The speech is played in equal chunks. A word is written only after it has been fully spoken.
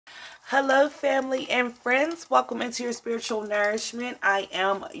Hello, family and friends. Welcome into your spiritual nourishment. I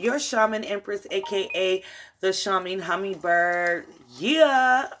am your shaman empress, aka the shaman hummingbird.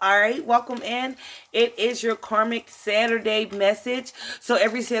 Yeah. All right. Welcome in. It is your karmic Saturday message. So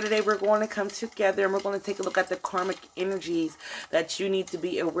every Saturday we're going to come together and we're going to take a look at the karmic energies that you need to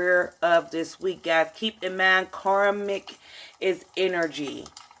be aware of this week, guys. Keep in mind, karmic is energy.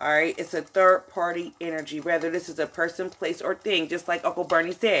 All right. It's a third party energy. Whether this is a person, place, or thing, just like Uncle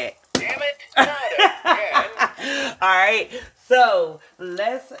Bernie said. Damn it, not again. Alright, so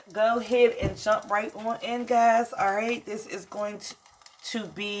let's go ahead and jump right on in, guys. Alright, this is going to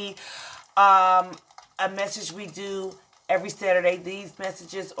be a message we do every Saturday. These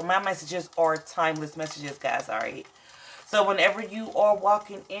messages, or my messages, are timeless messages, guys. Alright, so whenever you are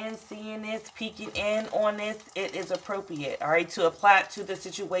walking in, seeing this, peeking in on this, it is appropriate, alright, to apply it to the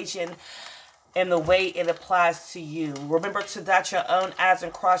situation and the way it applies to you. Remember to dot your own I's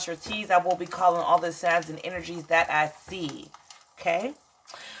and cross your T's. I will be calling all the sounds and energies that I see. Okay?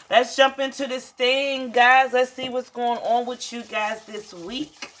 Let's jump into this thing, guys. Let's see what's going on with you guys this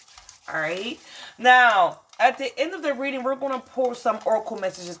week. Alright? Now, at the end of the reading, we're going to pull some oracle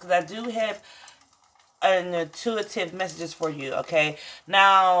messages because I do have an intuitive messages for you. Okay?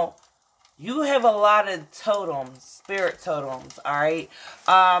 Now, you have a lot of totems, spirit totems. Alright?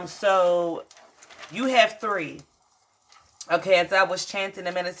 So you have 3. Okay, as I was chanting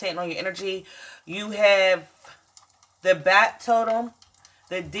and meditating on your energy, you have the bat totem,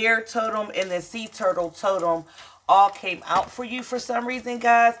 the deer totem, and the sea turtle totem all came out for you for some reason,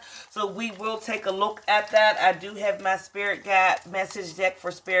 guys. So we will take a look at that. I do have my spirit guide message deck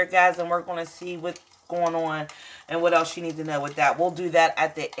for spirit guides, and we're going to see what's going on and what else you need to know with that. We'll do that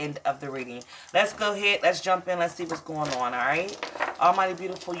at the end of the reading. Let's go ahead. Let's jump in. Let's see what's going on, all right? Almighty,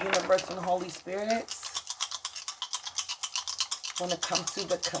 beautiful universe and Holy Spirits, when it comes to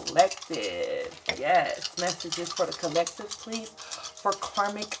the collective. Yes, messages for the collective, please. For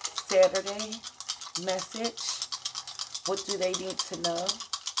karmic Saturday message, what do they need to know?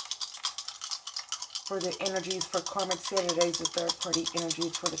 For the energies for karmic Saturdays, the third party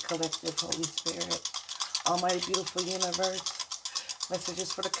energies for the collective, Holy Spirit. Almighty, beautiful universe,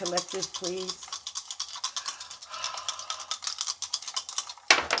 messages for the collective, please.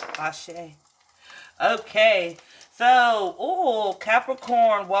 Ashe. Okay, so, ooh,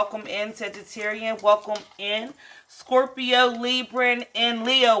 Capricorn, welcome in. Sagittarian, welcome in. Scorpio, Libra, and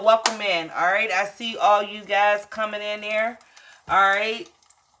Leo, welcome in. All right, I see all you guys coming in there. All right,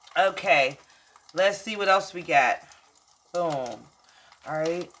 okay, let's see what else we got. Boom. All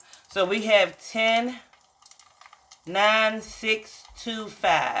right, so we have 10, 9, 6, 2,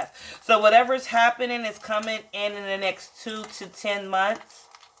 5. So whatever's happening is coming in the next 2 to 10 months.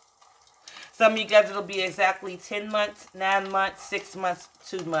 Some of you guys, it'll be exactly 10 months, 9 months, 6 months,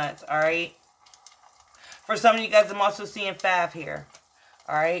 2 months, all right? For some of you guys, I'm also seeing 5 here.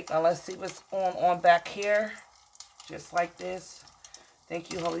 All right, now let's see what's going on back here. Just like this.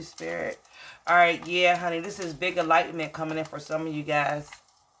 Thank you, Holy Spirit. All right, yeah, honey, this is big enlightenment coming in for some of you guys.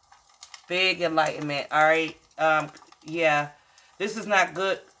 Big enlightenment, all right? Yeah, this is not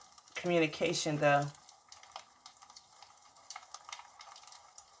good communication, though.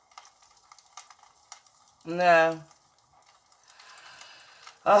 No.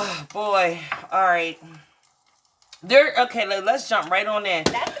 Oh, boy. All right. Okay, let's jump right on in.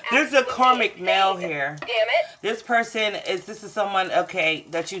 There's a karmic male here. Damn it. This person this is someone, okay,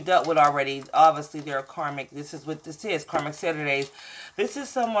 that you dealt with already. Obviously, they're karmic. This is what this is, karmic Saturdays. This is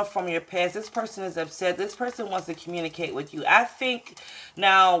someone from your past. This person is upset. This person wants to communicate with you. I think,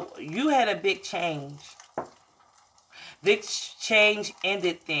 now, you had a big change. Big change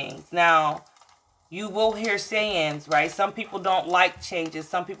ended things. Now, you will hear sayings, right? Some people don't like changes.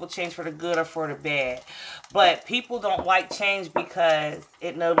 Some people change for the good or for the bad. But people don't like change because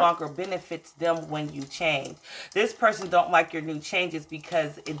it no longer benefits them when you change. This person don't like your new changes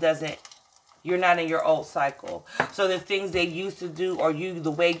because it doesn't, you're not in your old cycle. So the things they used to do, or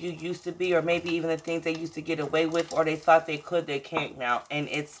the way you used to be, or maybe even the things they used to get away with, or they thought they could, they can't now. And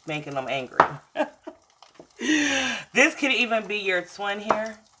it's making them angry. This could even be your twin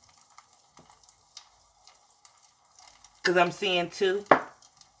here. Because I'm seeing 2.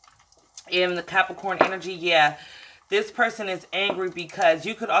 In the Capricorn energy, yeah. This person is angry because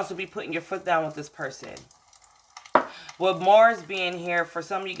you could also be putting your foot down with this person. With Mars being here, for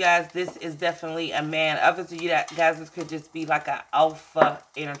some of you guys, this is definitely a man. Others of you guys, this could just be like an alpha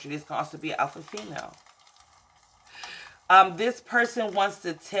energy. This can also be an alpha female. This person wants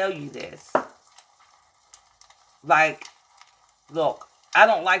to tell you this. Like, look, I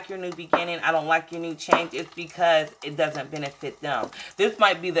don't like your new beginning. I don't like your new change. It's because it doesn't benefit them. This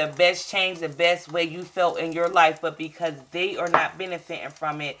might be the best change, the best way you felt in your life, but because they are not benefiting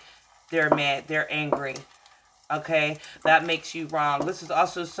from it, they're mad. They're angry. Okay? That makes you wrong. This is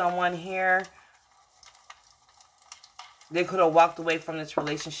also someone here. They could have walked away from this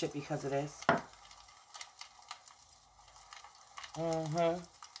relationship because of this.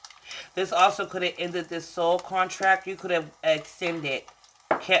 This also could have ended this soul contract. You could have extended,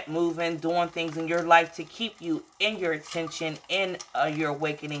 kept moving, doing things in your life to keep you in your attention, in your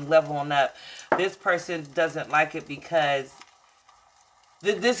awakening, leveling up. This person doesn't like it because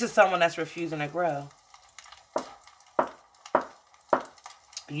this is someone that's refusing to grow.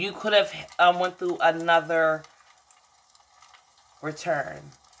 You could have went through another return.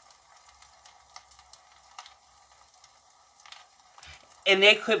 And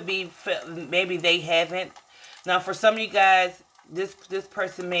they could be, maybe they haven't. Now, for some of you guys, this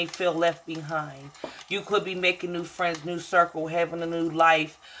person may feel left behind. You could be making new friends, new circle, having a new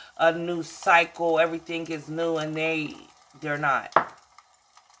life, a new cycle. Everything is new, and they're not.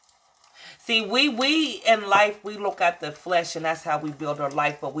 See, we in life, we look at the flesh, and that's how we build our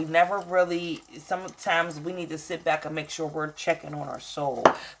life. But we never really, sometimes we need to sit back and make sure we're checking on our soul.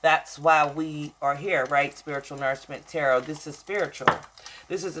 That's why we are here, right? Spiritual Nourishment Tarot. This is spiritual.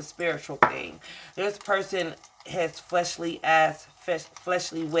 This is a spiritual thing. This person has fleshly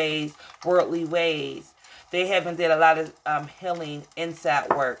ways, worldly ways. They haven't did a lot of healing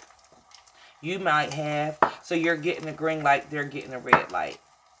inside work. You might have. So you're getting a green light. They're getting a red light.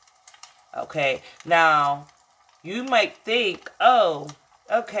 Okay, now, you might think, oh,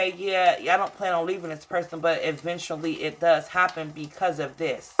 okay, yeah, I don't plan on leaving this person, but eventually it does happen because of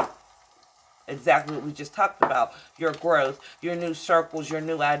this. Exactly what we just talked about. Your growth, your new circles, your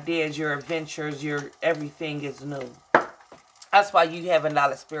new ideas, your adventures, your everything is new. That's why you have a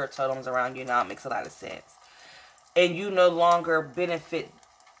lot of spirit totems around you now. It makes a lot of sense. And you no longer benefit.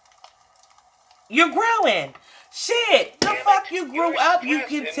 You're growing. Shit, the fuck, you grew up, you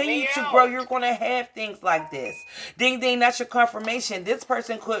continue to grow, you're going to have things like this. Ding, ding, that's your confirmation. This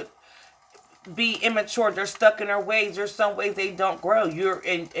person could be immature, they're stuck in their ways, there's some ways they don't grow.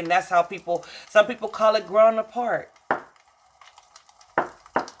 And that's how some people call it growing apart.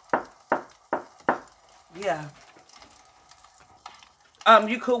 Yeah.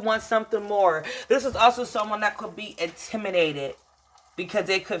 You could want something more. This is also someone that could be intimidated because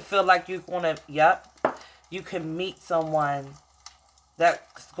they could feel like you're going to, you can meet someone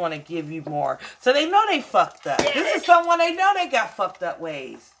that's going to give you more. So they know they fucked up. This is someone they know they got fucked up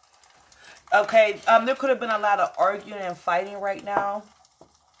ways. Okay, there could have been a lot of arguing and fighting right now.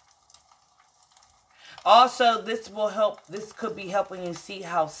 Also, this could be helping you see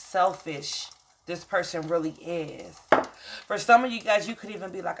how selfish this person really is. For some of you guys, you could even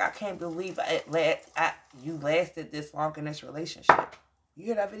be like, I can't believe you lasted this long in this relationship. You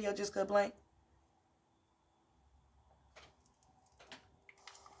hear that video, Just Good Blank?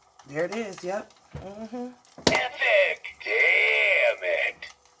 There it is, yep. Epic! Damn it!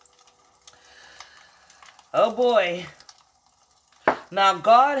 Oh boy. Now,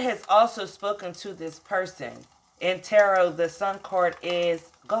 God has also spoken to this person. In tarot, the Sun card is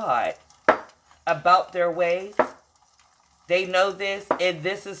God. About their ways. They know this. And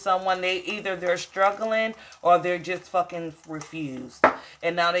this is someone, either they're struggling or they're just fucking refused.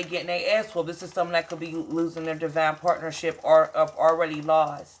 And now they're getting their ass whooped. This is someone that could be losing their divine partnership or already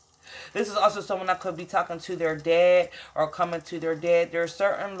lost. This is also someone that could be talking to their dad or coming to their dad. There are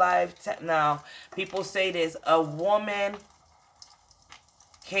certain lives. Now, people say this. A woman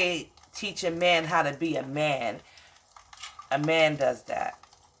can't teach a man how to be a man. A man does that.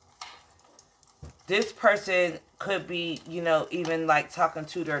 This person could be, even like talking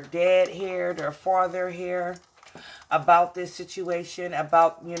to their dad here, their father here, about this situation,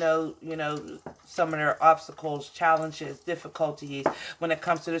 about, some of their obstacles, challenges, difficulties when it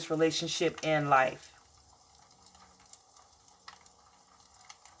comes to this relationship and life.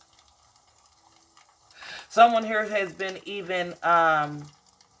 Someone here has been even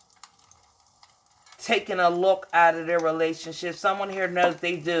taking a look out of their relationship. Someone here knows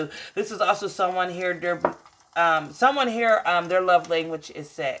they do. This is also someone here, their love language is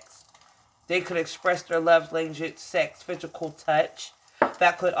sex. They could express their love language, sex, physical touch.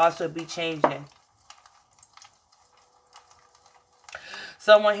 That could also be changing.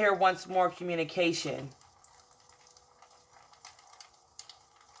 Someone here wants more communication.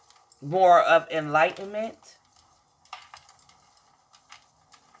 More of enlightenment.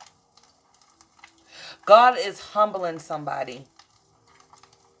 God is humbling somebody.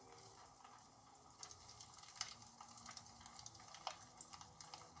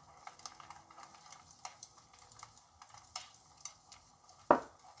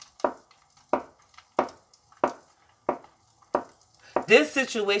 This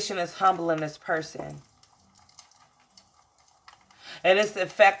situation is humbling this person. And it's the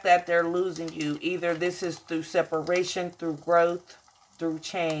fact that they're losing you. Either this is through separation, through growth, through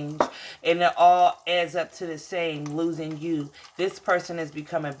change. And it all adds up to the same, losing you. This person is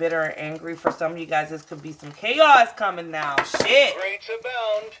becoming bitter and angry. For some of you guys, this could be some chaos coming now. Shit. Greats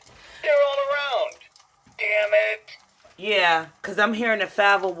abound. They're all around. Damn it. Yeah, because I'm hearing the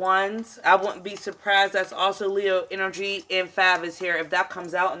 5 of Wands. I wouldn't be surprised. That's also Leo energy, and 5 is here. If that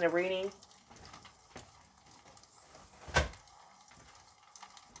comes out in the reading.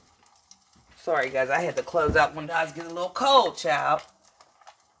 Sorry, guys. I had to close out when I was getting a little cold, child.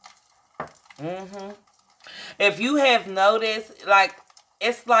 If you have noticed, like,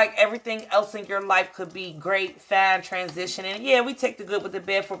 it's like everything else in your life could be great, fine, transitioning. Yeah, we take the good with the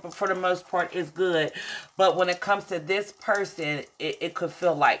bad, but for the most part, it's good. But when it comes to this person, it could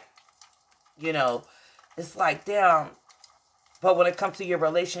feel like, you know, it's like, damn. But when it comes to your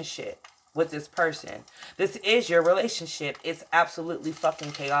relationship with this person, this is your relationship. It's absolutely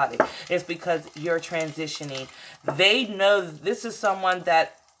fucking chaotic. It's because you're transitioning. They know this is someone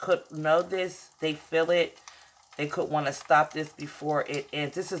that could know this. They feel it. They could want to stop this before it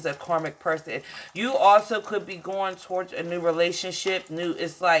ends. This is a karmic person. You also could be going towards a new relationship.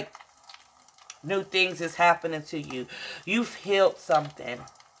 It's like new things is happening to you. You've healed something.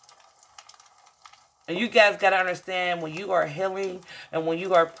 And you guys got to understand, when you are healing and when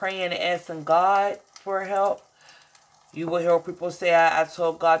you are praying and asking God for help, you will hear people say, I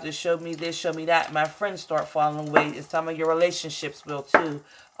told God to show me this, show me that. My friends start falling away. And some of your relationships will too.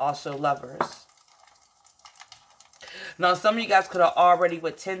 Also lovers. Now, some of you guys could have already,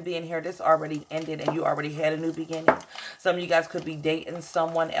 with 10 being here, this already ended and you already had a new beginning. Some of you guys could be dating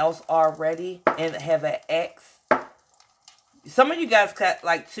someone else already and have an ex. Some of you guys got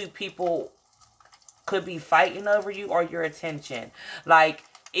like 2 people could be fighting over you or your attention. Like,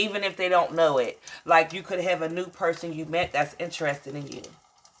 even if they don't know it. Like, you could have a new person you met that's interested in you.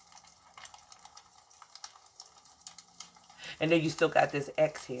 And then you still got this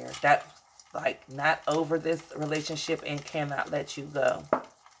ex here. That's like not over this relationship and cannot let you go.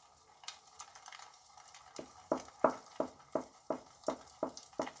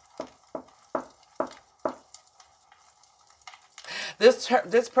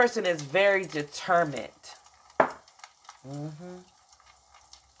 This person is very determined.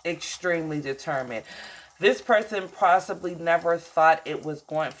 Extremely determined. This person possibly never thought it was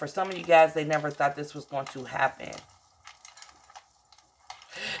going, for some of you guys, they never thought this was going to happen.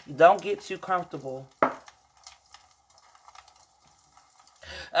 Don't get too comfortable.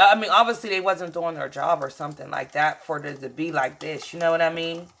 I mean, obviously they wasn't doing their job or something like that for it to be like this. You know what I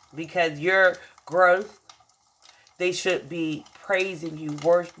mean? Because your growth, they should be praising you,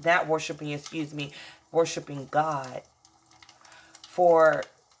 not worshiping you, excuse me, worshiping God for,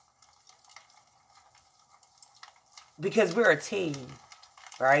 because we're a team,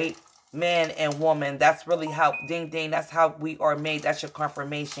 right? Man and woman, that's really how, ding ding, that's how we are made. That's your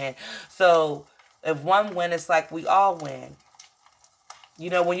confirmation. So if one win, it's like we all win. You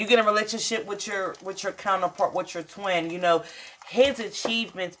know, when you get in a relationship with your counterpart, with your twin, you know, his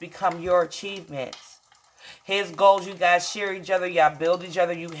achievements become your achievements. His goals, you guys share each other, y'all build each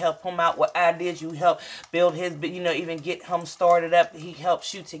other, you help him out with ideas, you help build his, you know, even get him started up, he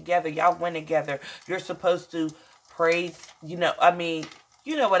helps you together, y'all win together. You're supposed to praise, you know, I mean,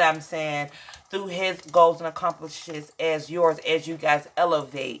 you know what I'm saying, through his goals and accomplishes as yours, as you guys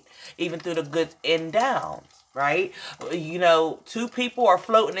elevate, even through the goods and downs, right? You know, 2 people are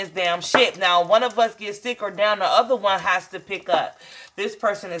floating this damn ship. Now, one of us gets sick or down, the other one has to pick up. This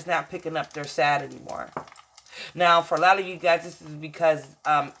person is not picking up their side anymore. Now, for a lot of you guys, this is because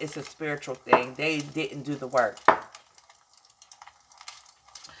it's a spiritual thing. They didn't do the work.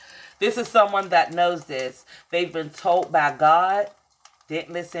 This is someone that knows this. They've been told by God,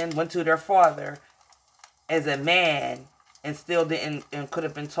 didn't listen, went to their father as a man and still didn't, and could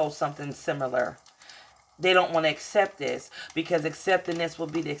have been told something similar. They don't want to accept this, because accepting this will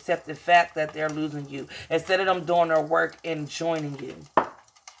be to accept the fact that they're losing you, instead of them doing their work and joining you.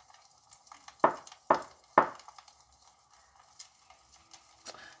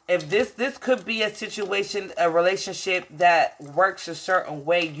 If this could be a situation, a relationship that works a certain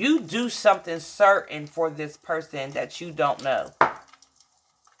way, you do something certain for this person that you don't know.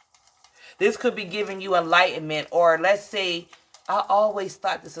 This could be giving you enlightenment, or let's say, I always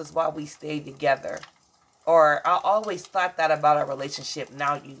thought this is why we stayed together. Or I always thought that about our relationship.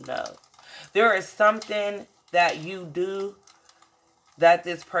 Now you know. There is something that you do that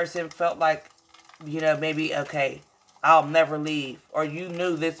this person felt like, you know, maybe, okay, I'll never leave. Or you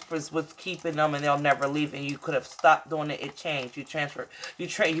knew this was keeping them and they'll never leave, and you could have stopped doing it. It changed. You transferred. You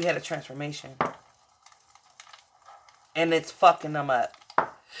had a transformation. And it's fucking them up.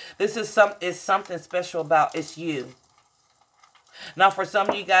 This is something special about it's you. Now, for some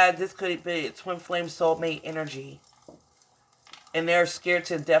of you guys, this could be a twin flame soulmate energy. And they're scared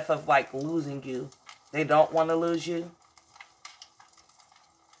to death of, like, losing you. They don't want to lose you.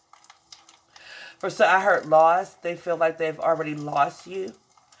 For some, I heard lost. They feel like they've already lost you.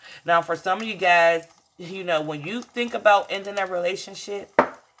 Now, for some of you guys, you know, when you think about ending a relationship,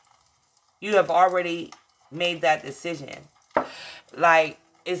 you have already made that decision. Like,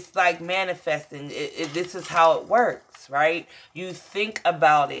 it's like manifesting. This is how it works, right? You think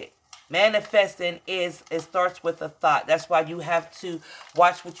about it. Manifesting it starts with a thought. That's why you have to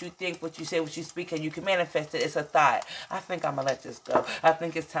watch what you think, what you say, what you speak, and you can manifest it. It's a thought. I think I'm going to let this go. I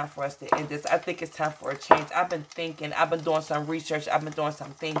think it's time for us to end this. I think it's time for a change. I've been thinking. I've been doing some research. I've been doing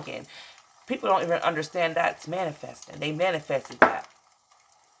some thinking. People don't even understand that's manifesting. They manifested that.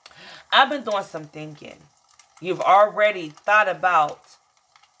 I've been doing some thinking. You've already thought about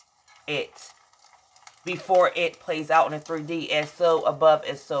it before it plays out in a 3D, as so above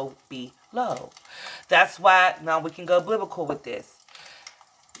as so below. That's why now we can go biblical with this.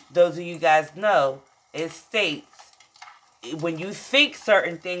 Those of you guys know, it states when you think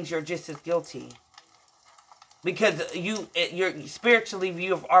certain things, you're just as guilty. Because you're spiritually,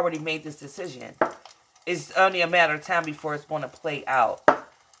 you have already made this decision. It's only a matter of time before it's going to play out.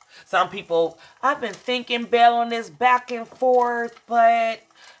 Some people, I've been thinking, battling this back and forth, but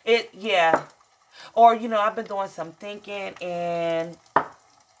yeah. Or, you know, I've been doing some thinking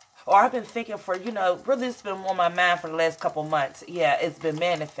or I've been thinking for, you know, really it's been on my mind for the last couple months. Yeah, it's been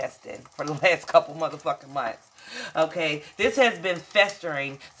manifesting for the last couple motherfucking months. Okay, this has been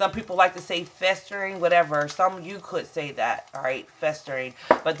festering. Some people like to say festering, whatever. Some of you could say that, all right, festering.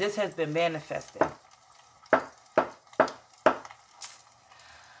 But this has been manifesting.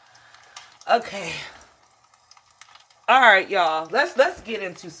 Okay. All right, y'all. Let's get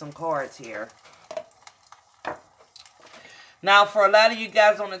into some cards here. Now, for a lot of you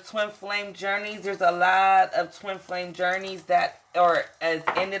guys on the twin flame journeys, there's a lot of twin flame journeys that are as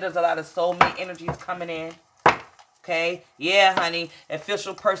ended. There's a lot of soulmate energies coming in. Okay? Yeah, honey.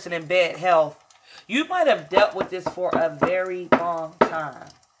 Official person in bad health. You might have dealt with this for a very long time.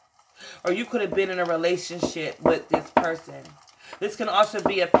 Or you could have been in a relationship with this person. This can also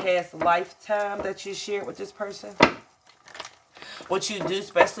be a past lifetime that you shared with this person. What you do,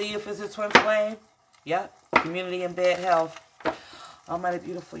 especially if it's a twin flame. Yep. Community in bad health. Almighty,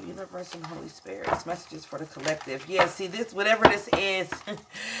 beautiful universe, and Holy Spirit. It's messages for the collective. Yeah, see, this, whatever this is,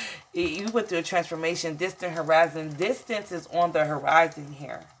 you went through a transformation. Distant horizon. Distance is on the horizon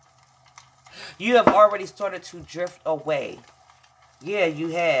here. You have already started to drift away. Yeah, you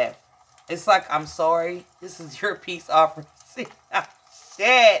have. It's like, I'm sorry. This is your peace offering.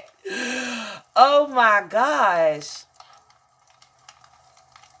 Shit. Oh my gosh.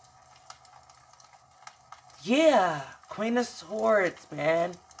 Yeah. Queen of Swords,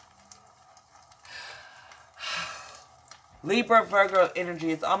 man. Libra, Virgo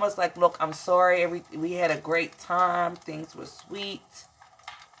energy. It's almost like, look, I'm sorry. We had a great time. Things were sweet.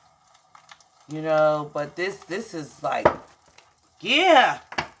 You know, but this is like, yeah.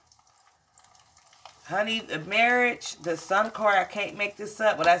 Honey, the marriage, the Sun card, I can't make this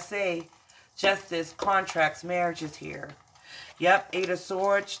up. What I say, justice, contracts, marriages here. Yep, Eight of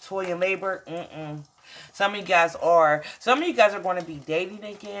Swords, toil and labor. Some of you guys are. Some of you guys are going to be dating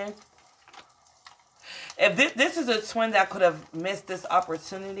again. If this is a twin that could have missed this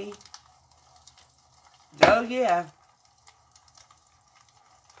opportunity. Oh, yeah.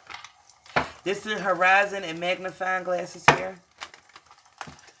 This is horizon and magnifying glasses here.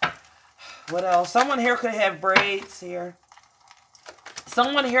 What else? Someone here could have braids here.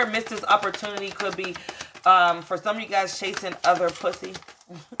 Someone here missed this opportunity. Could be for some of you guys chasing other pussy.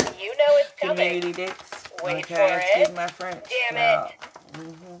 You know it's coming. Community dicks. Wait for excuse it. my French. Damn it.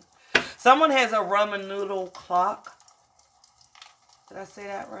 Someone has a Roman noodle clock. Did I say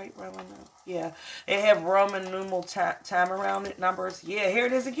that right? Roman noodle? Yeah. They have Roman numeral time around it, numbers. Yeah, here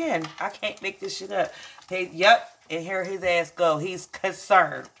it is again. I can't make this shit up. Hey, yep. And here his ass go. He's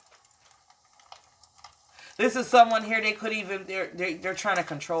concerned. This is someone here, they could even, they're trying to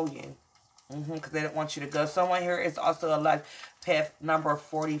control you. Because they don't want you to go. Someone here is also a life path number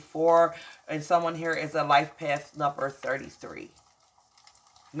 44. And someone here is a life path number 33.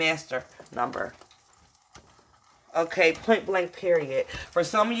 Master number. Okay, point blank period. For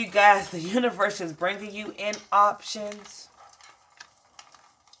some of you guys, the universe is bringing you in options.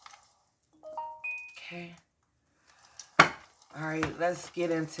 Okay. All right, let's get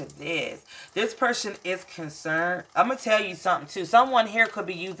into this. This person is concerned. I'm going to tell you something, too. Someone here could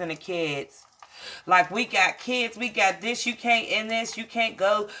be using the kids. Like, we got kids, we got this, you can't in this, you can't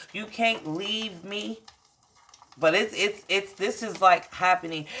go, you can't leave me. But this is like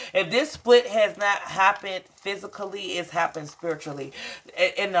happening. If this split has not happened physically, it's happened spiritually.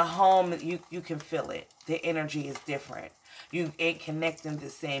 In the home, you can feel it. The energy is different. You ain't connecting the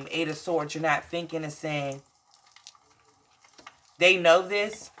same. Eight of Swords, you're not thinking the same. They know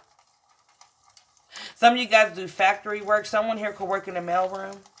this. Some of you guys do factory work. Someone here could work in the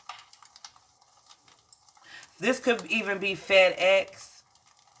mailroom. This could even be FedEx,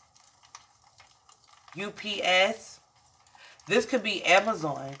 UPS. This could be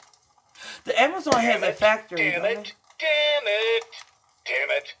Amazon. The Amazon has a factory. Damn it! Damn it! Damn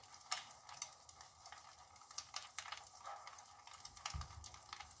it!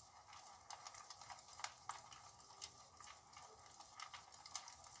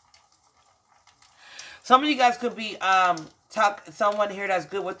 Some of you guys could be someone here that's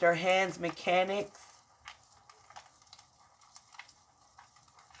good with their hands, mechanics.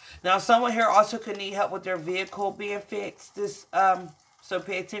 Now, someone here also could need help with their vehicle being fixed. So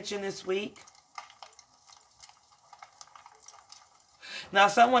pay attention this week. Now,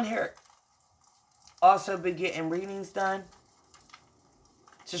 someone here also been getting readings done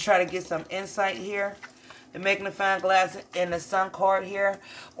to try to get some insight here. The magnifying glass and the sun card here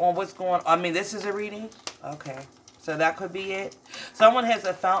on what's going on. I mean, this is a reading. Okay. So that could be it. Someone has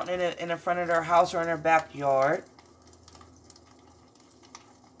a fountain in the front of their house or in their backyard.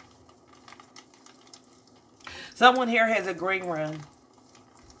 Someone here has a green room.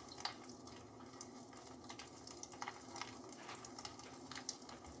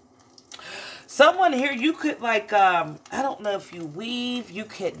 Someone here, you could like, I don't know if you weave, you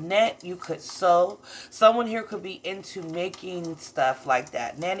could knit, you could sew. Someone here could be into making stuff like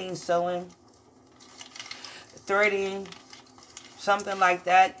that. Knitting, sewing, threading, something like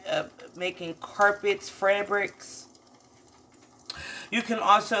that. Making carpets, fabrics. You can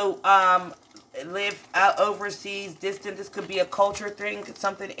also live out overseas, distant. This could be a culture thing,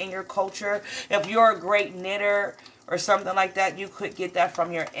 something in your culture. If you're a great knitter or something like that, you could get that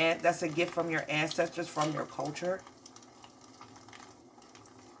from your aunt. That's a gift from your ancestors, from your culture.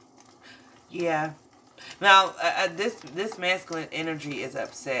 Yeah. Now, this masculine energy is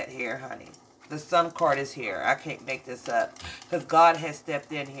upset here, honey. The sun card is here. I can't make this up. Because God has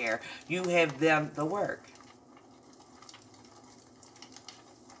stepped in here. You have done the work.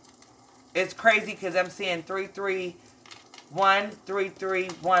 It's crazy because I'm seeing 331,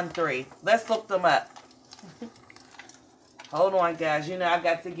 3313. Let's look them up. Hold on, guys. You know, I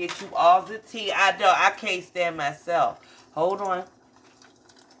got to get you all the tea. I know. I can't stand myself. Hold on.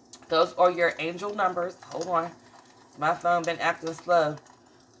 Those are your angel numbers. Hold on. My phone been acting slow.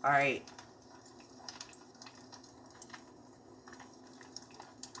 All right.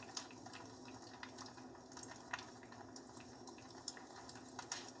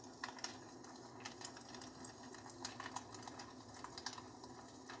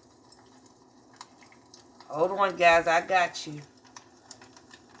 Hold on, guys. I got you.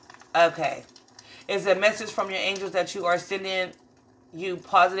 Okay. It's a message from your angels that you are sending you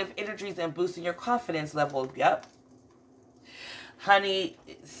positive energies and boosting your confidence level. Yep. Honey,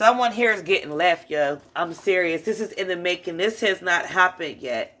 someone here is getting left, yo. I'm serious. This is in the making. This has not happened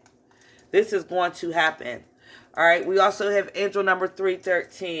yet. This is going to happen. All right. We also have angel number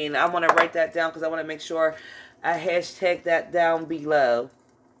 313. I want to write that down because I want to make sure I hashtag that down below.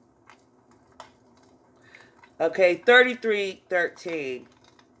 Okay, 3313.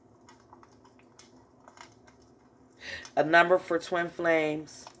 A number for twin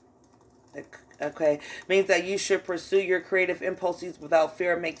flames. Okay, means that you should pursue your creative impulses without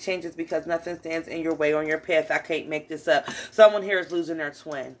fear and make changes because nothing stands in your way on your path. I can't make this up. Someone here is losing their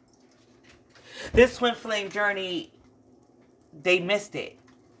twin. This twin flame journey, they missed it.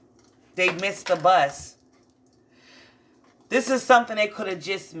 They missed the bus. This is something they could have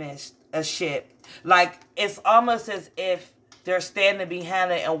just missed. A ship. Like, it's almost as if they're standing behind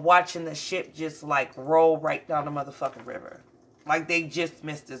it and watching the ship just like roll right down the motherfucking river. Like they just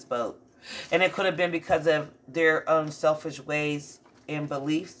missed this boat. And it could have been because of their own selfish ways and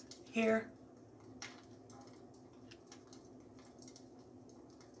beliefs here.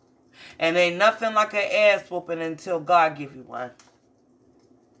 And ain't nothing like an ass whooping until God give you one.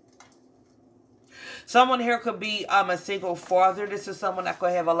 Someone here could be a single father. This is someone that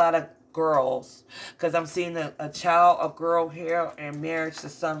could have a lot of girls, because I'm seeing a child, a girl here, and marriage, the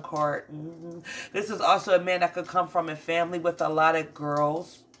sun card. This is also a man that could come from a family with a lot of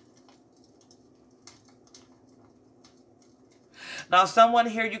girls. Now, someone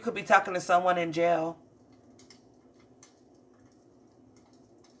here, you could be talking to someone in jail.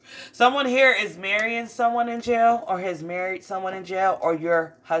 Someone here is marrying someone in jail, or has married someone in jail, or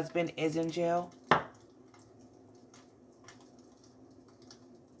your husband is in jail.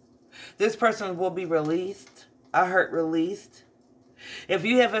 This person will be released. I heard released. If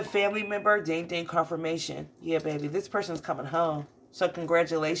you have a family member, ding ding, confirmation. Yeah, baby, this person's coming home. So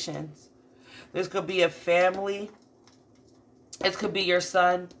congratulations. This could be a family. This could be your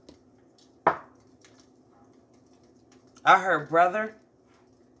son. I heard brother.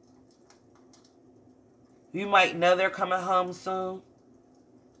 You might know they're coming home soon.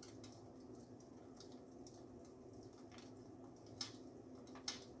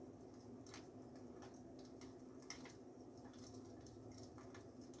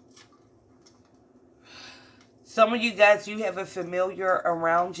 Some of you guys, you have a familiar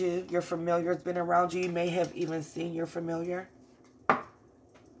around you. Your familiar has been around you. You may have even seen your familiar.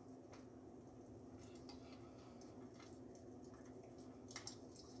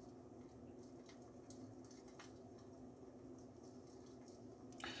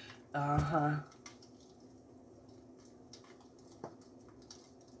 Uh-huh.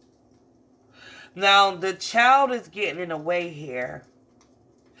 Now, the child is getting in the way here.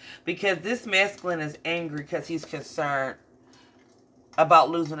 Because this masculine is angry because he's concerned about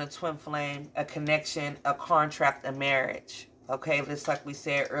losing a twin flame, a connection, a contract, a marriage. Okay, just like we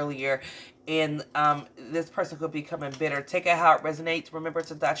said earlier. And this person could be becoming bitter. Take it how it resonates. Remember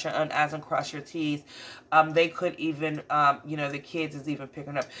to dot your own I's and cross your T's. They could even, you know, the kids is even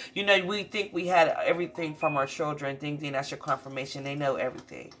picking up. You know, we think we had everything from our children. Ding, ding, that's your confirmation. They know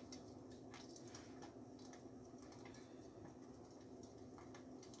everything.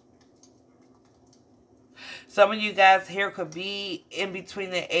 Some of you guys here could be in between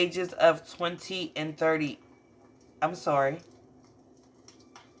the ages of 20 and 30. I'm sorry.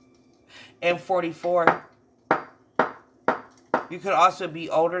 And 44. You could also be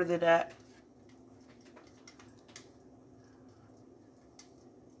older than that.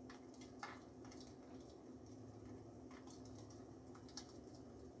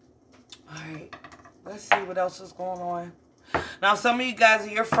 Alright. Let's see what else is going on. Now, some of you guys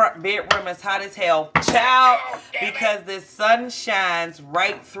in your front bedroom is hot as hell. Child, because the sun shines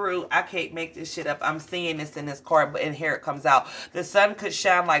right through. I can't make this shit up. I'm seeing this in this card, but in here it comes out. The sun could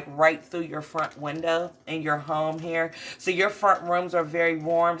shine like right through your front window in your home here. So your front rooms are very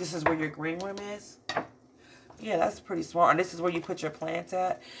warm. This is where your green room is. Yeah, that's pretty smart. And this is where you put your plants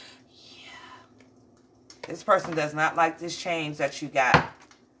at. Yeah. This person does not like this change that you got.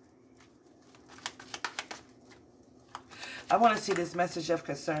 I want to see this message of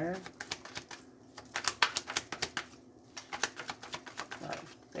concern. Oh,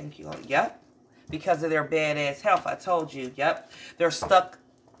 thank you. Yep. Because of their badass health. I told you. Yep. They're stuck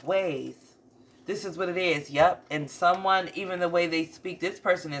ways. This is what it is. Yep. And someone, even the way they speak, this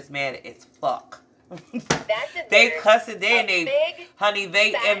person is mad as fuck. They cussing, honey,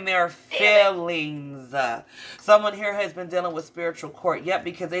 they in their feelings. Someone here has been dealing with spiritual court. Yep,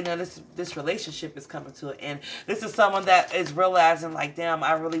 because they know this relationship is coming to an end. This is someone that is realizing, like, damn,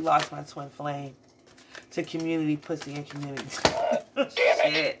 I really lost my twin flame to community pussy and community.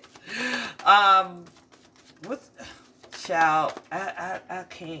 Shit. What's child? I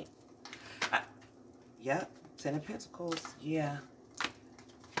can't. Yep, Ten of Pentacles. Yeah.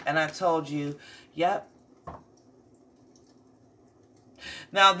 And I told you, yep.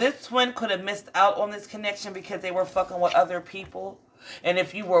 Now, this twin could have missed out on this connection because they were fucking with other people. And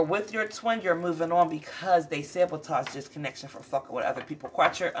if you were with your twin, you're moving on because they sabotaged this connection for fucking with other people.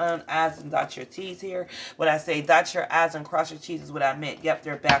 Cross your own I's and dot your T's here. When I say dot your I's and cross your T's is what I meant. Yep,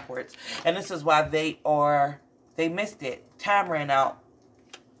 they're backwards. And this is why they missed it. Time ran out.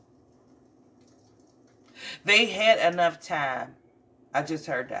 They had enough time. I just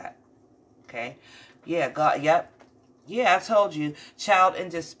heard that. Okay. Yeah, God, yep. Yeah, I told you. Child in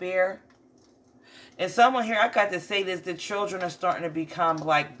despair. And someone here, I got to say this, the children are starting to become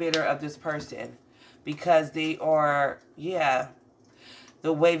like bitter of this person. Because they are, yeah,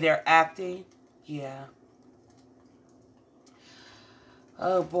 the way they're acting. Yeah.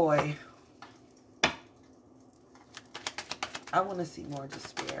 Oh boy. I want to see more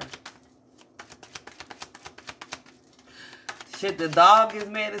despair. Shit, the dog is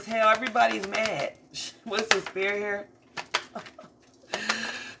mad as hell. Everybody's mad. What's the spirit here?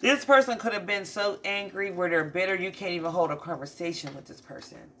 This person could have been so angry where they're bitter you can't even hold a conversation with this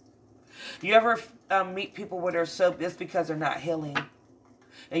person. You ever meet people where they're so, it's because they're not healing.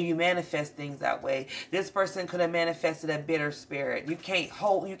 And you manifest things that way. This person could have manifested a bitter spirit. You can't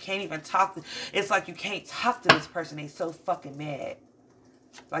even talk. It's like you can't talk to this person. They're so fucking mad.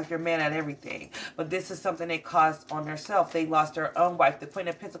 Like they're mad at everything. But this is something they caused on themselves. They lost their own wife. The Queen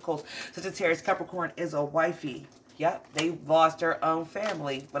of Pentacles, Sagittarius, Capricorn is a wifey. Yep, they lost their own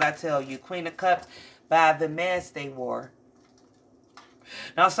family. But I tell you, Queen of Cups, by the mask they wore.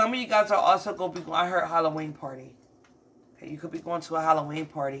 Now, some of you guys are also going to be going, I heard Halloween party. Okay, you could be going to a Halloween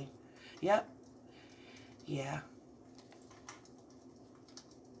party. Yep. Yeah.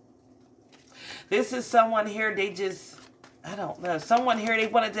 This is someone here, they just, I don't know. Someone here, they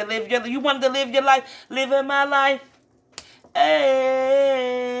wanted to live your, you wanted to live your life, living my life.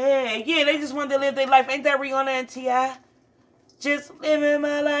 Hey, yeah, they just wanted to live their life. Ain't that Rihanna and T.I.? Just living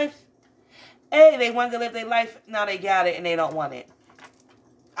my life. Hey, they wanted to live their life. Now they got it and they don't want it.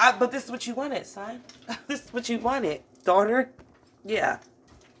 But this is what you wanted, son. This is what you wanted, daughter. Yeah.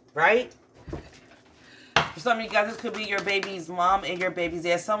 Right? For some of you guys, this could be your baby's mom and your baby's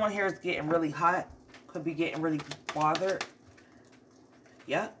dad. Someone here is getting really hot. Could be getting really bothered.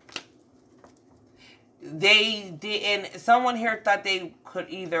 Yep. They didn't. Someone here thought they could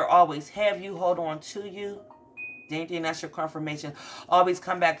either always have you, hold on to you. Anything that's your confirmation. Always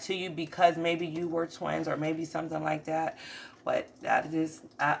come back to you because maybe you were twins or maybe something like that. But that is,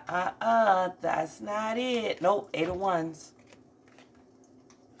 that's not it. Nope, 8 of Wands.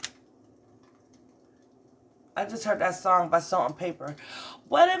 I just heard that song by Salt and Paper.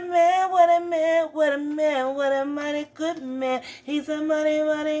 What a man, what a man, what a man, what a mighty good man. He's a mighty,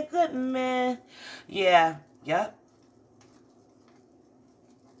 mighty good man. Yeah, yep.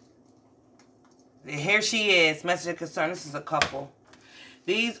 Here she is. Message of concern. This is a couple.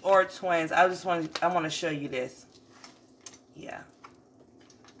 These are twins. I want to show you this. Yeah.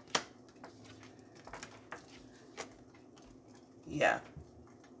 Yeah.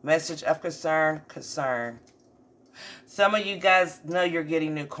 Message of concern. Concern. Some of you guys know you're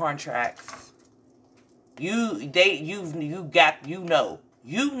getting new contracts. You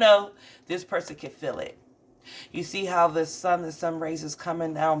know this person can feel it. You see how the sun rays is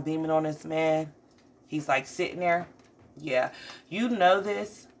coming down, beaming on this man. He's like sitting there. Yeah. You know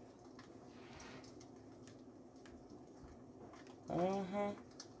this.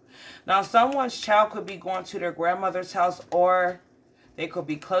 Now, someone's child could be going to their grandmother's house or they could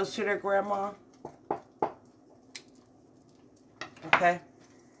be close to their grandma. Okay.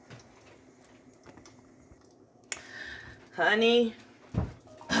 Honey.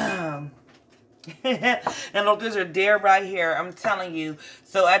 And look, there's a deer right here. I'm telling you.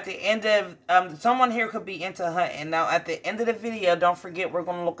 So at the end of, someone here could be into hunting. Now at the end of the video, don't forget we're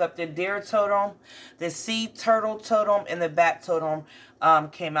going to look up the deer totem, the sea turtle totem, and the bat totem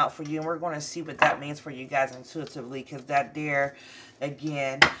came out for you. And we're going to see what that means for you guys intuitively. Because that deer,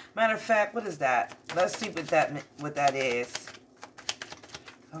 again, matter of fact, what is that? Let's see what that is.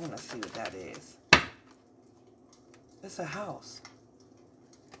 I want to see what that is. It's a house.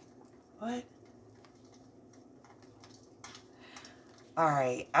 What?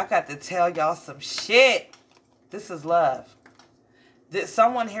 Alright, I got to tell y'all some shit. This is love.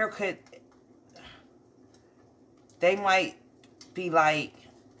 Someone here could, they might be like,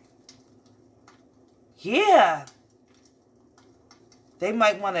 yeah. They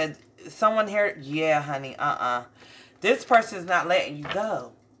might want to, someone here, yeah, honey, This person's not letting you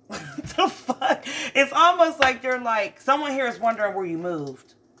go. What the fuck? It's almost like you're like, someone here is wondering where you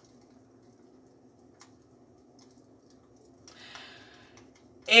moved.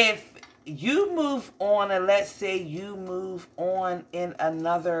 If you move on, and let's say you move on in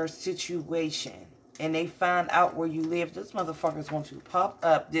another situation, and they find out where you live, this motherfucker's going to pop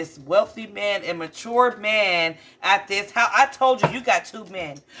up. This wealthy man and mature man at this house. I told you, you got 2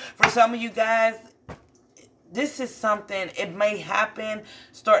 men. For some of you guys, this is something, it may happen.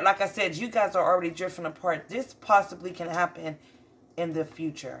 Like I said, you guys are already drifting apart. This possibly can happen in the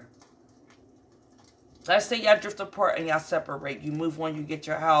future. Let's say y'all drift apart and y'all separate. You move on, you get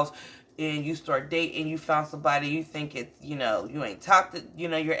your house, and you start dating. You found somebody, you think it's, you know, you ain't talked to, you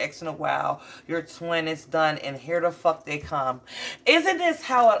know, your ex in a while. Your twin is done, and here the fuck they come. Isn't this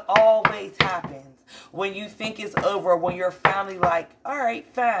how it always happens? When you think it's over, when you're finally like, all right,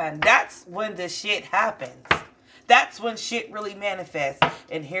 fine. That's when the shit happens. That's when shit really manifests.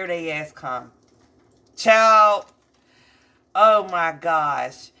 And here they ass come. Child. Oh my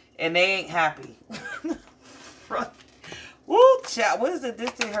gosh. And they ain't happy. Woo, child. What is the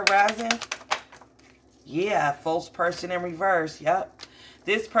distant horizon? Yeah, false person in reverse. Yep.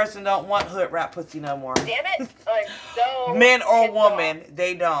 This person don't want hood rat pussy no more. Damn it. I'm so Men or woman,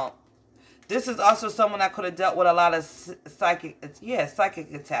 they don't. This is also someone that could have dealt with a lot of psychic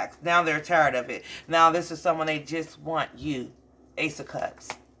attacks. Now they're tired of it. Now this is someone they just want you. Ace of Cups.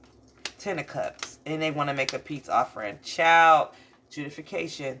 10 of Cups. And they want to make a peace offering. Child.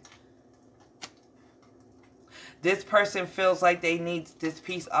 Justification. This person feels like they need this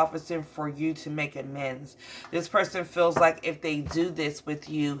peace offering for you to make amends. This person feels like if they do this with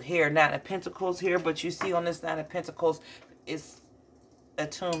you here, Nine of Pentacles here, but you see on this Nine of Pentacles, it's a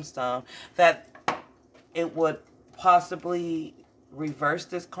tombstone, that it would possibly reverse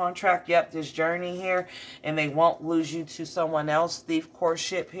this contract, yep, this journey here, and they won't lose you to someone else. Thief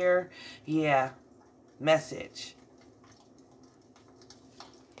courtship here, yeah, message.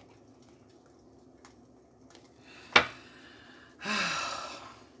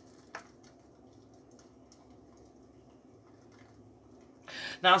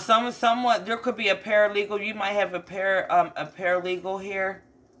 Now, somewhat, there could be a paralegal. You might have a paralegal here,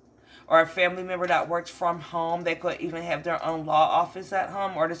 or a family member that works from home. They could even have their own law office at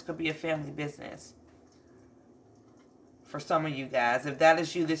home, or this could be a family business. For some of you guys, if that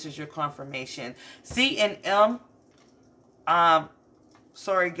is you, this is your confirmation. C and M,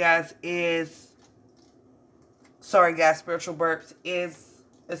 sorry guys, spiritual burps is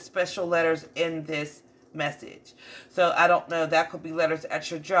special letters in this message. So I don't know, that could be letters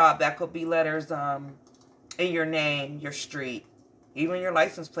at your job, that could be letters in your name, your street, even your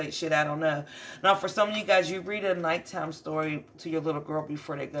license plate, shit, I don't know. Now for some of you guys, you read a nighttime story to your little girl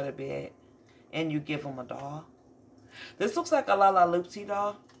before they go to bed, and you give them a doll. This looks like a La Loopsy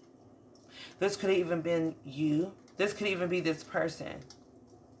doll. This could have even been you. This could even be this person.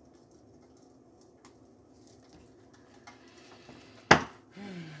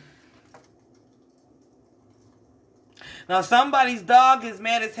 Now, somebody's dog is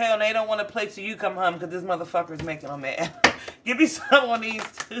mad as hell and they don't want to play till you come home because this motherfucker is making them mad. Give me some on these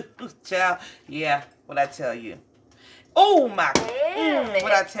two, child. Yeah, what I tell you. Oh, my.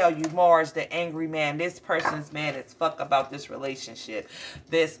 What I tell you, Mars, the angry man. This person's mad as fuck about this relationship.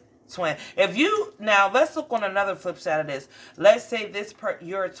 This twin. If you, now, let's look on another flip side of this. Let's say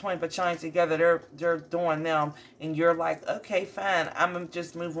you're a twin, but y'all ain't together. They're doing them, and you're like, okay, fine. I'm going to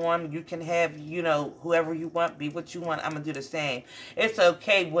just move on. You can have, you know, whoever you want, be what you want. I'm going to do the same. It's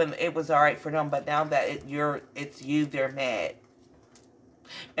okay when it was all right for them, but now that it's you, they're mad.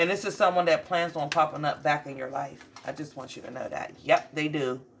 And this is someone that plans on popping up back in your life. I just want you to know that. Yep, they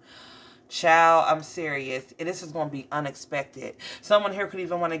do. Child, I'm serious. This is going to be unexpected. Someone here could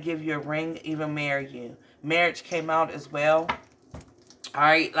even want to give you a ring, even marry you. Marriage came out as well. All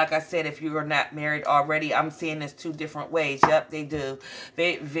right, like I said, if you are not married already, I'm seeing this two different ways. Yep, they do.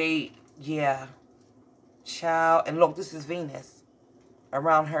 Yeah. Child, and look, this is Venus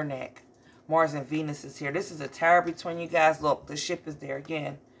around her neck. Mars and Venus is here. This is a tower between you guys. Look, the ship is there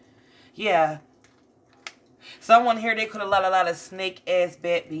again. Yeah. Someone here, they could have let a lot of snake-ass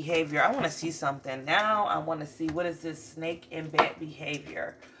bad behavior. I want to see something. Now I want to see, what is this snake and bad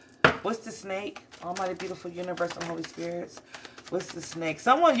behavior? What's the snake? Almighty, beautiful universe and Holy Spirits. What's the snake?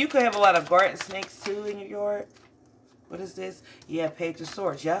 Someone, you could have a lot of garden snakes too in your yard. What is this? Yeah, Page of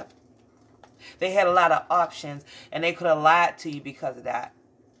Swords. Yep. They had a lot of options, and they could have lied to you because of that.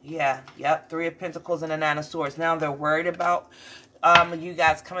 Yeah, yep. Three of Pentacles and a Nine of Swords. Now they're worried about you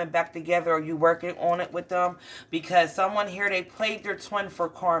guys coming back together, or you working on it with them, because someone here, they played their twin for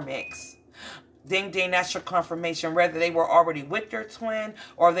karmics. Ding ding, that's your confirmation. Whether they were already with their twin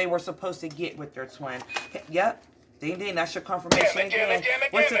or they were supposed to get with their twin. Yep. Ding ding, that's your confirmation again.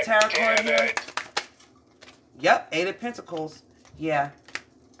 What's the tarot card here? Yep, Eight of Pentacles. Yeah.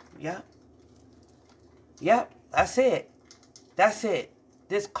 Yep. Yep, that's it. That's it.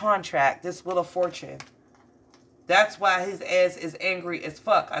 This contract, this Wheel of Fortune. That's why his ass is angry as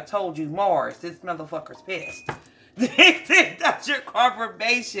fuck. I told you, Mars. This motherfucker's pissed. That's your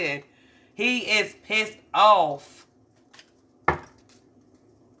confirmation. He is pissed off.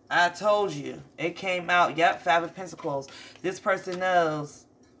 I told you. It came out. Yep, Five of Pentacles. This person knows.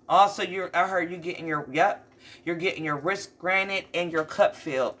 Also, I heard you getting your, yep. You're getting your risk granted and your cup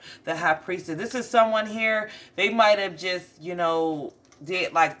filled. The High Priestess. This is someone here. They might have just, you know,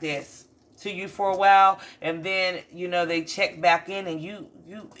 did like this to you for a while, and then, you know, they check back in, and you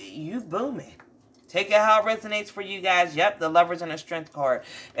booming. Take it how it resonates for you guys. Yep, the Lovers and the Strength card.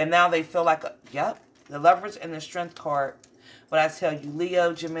 And now they feel like, yep, the Lovers and the Strength card. But I tell you,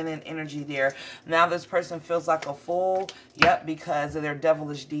 Leo, Gemini energy there. Now this person feels like a fool. Yep, because of their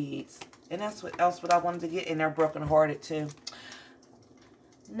devilish deeds. And that's what else I wanted to get. And they're brokenhearted too.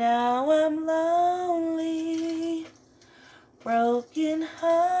 Now I'm lonely, broken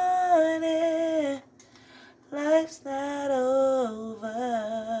hearted, life's not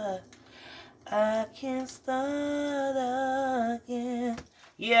over. I can start again.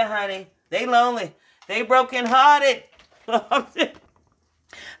 Yeah, honey. They lonely. They broken hearted.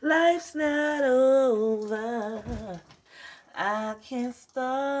 Life's not over. I can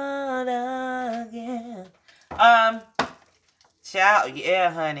start again. Child, yeah,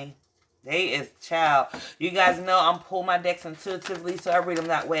 honey. They is child. You guys know I'm pulling my decks intuitively, so I read them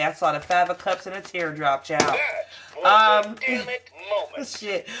that way. I saw the 5 of Cups and a teardrop, child. Damn it moment.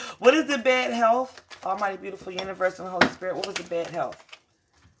 Shit. What is the bad health? Almighty, beautiful universe, and Holy Spirit. What was the bad health?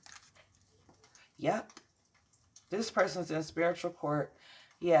 Yep. This person's in spiritual court.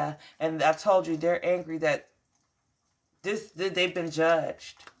 Yeah. And I told you, they're angry that they've been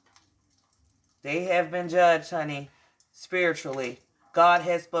judged. They have been judged, honey, spiritually. God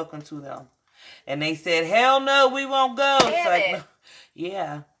has spoken to them. And they said, hell no, we won't go. It's like, no.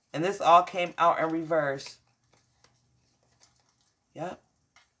 Yeah. And this all came out in reverse. Yep.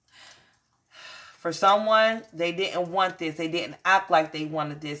 For someone, they didn't want this. They didn't act like they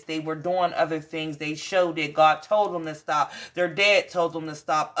wanted this. They were doing other things. They showed it. God told them to stop. Their dad told them to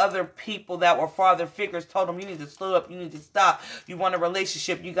stop. Other people that were father figures told them, you need to slow up. You need to stop. You want a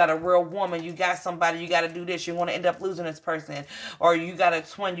relationship. You got a real woman. You got somebody. You got to do this. You want to end up losing this person. Or you got a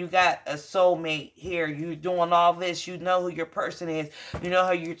twin. You got a soulmate here. You doing all this. You know who your person is. You know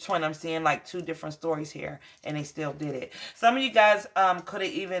who your twin. I'm seeing like 2 different stories here. And they still did it. Some of you guys could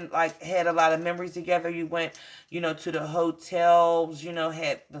have even like had a lot of memories together. You went, you know, to the hotels, you know,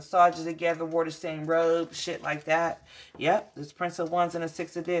 had massages together, wore the same robe, shit like that. Yep, this Prince of Wands and a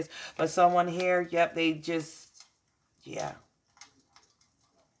 6 of this. But someone here, yep, they just, yeah.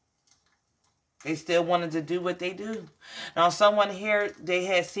 They still wanted to do what they do. Now, someone here, they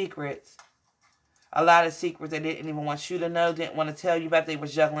had secrets. A lot of secrets they didn't even want you to know, didn't want to tell you about. They were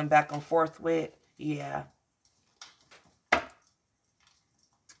juggling back and forth with. Yeah.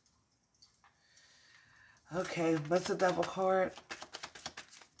 Okay, what's the Devil card?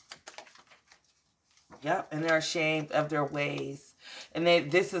 Yep, and they're ashamed of their ways. And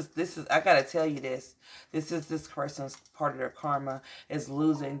this is I gotta tell you this. This person's part of their karma is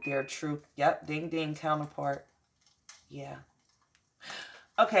losing their true, yep, ding ding counterpart. Yeah.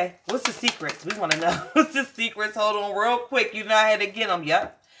 Okay, what's the secrets? We want to know. What's the secrets? Hold on real quick. You know I had to get them,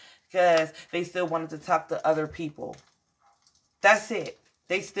 yep. Because they still wanted to talk to other people. That's it.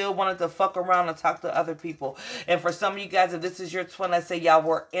 They still wanted to fuck around and talk to other people. And for some of you guys, if this is your twin, let's say y'all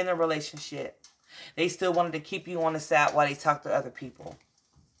were in a relationship. They still wanted to keep you on the side while they talked to other people.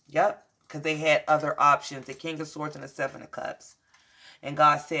 Yep. Because they had other options. The King of Swords and the 7 of Cups. And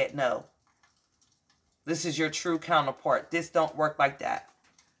God said, no. This is your true counterpart. This don't work like that.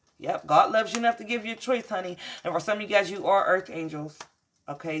 Yep. God loves you enough to give you a choice, honey. And for some of you guys, you are earth angels.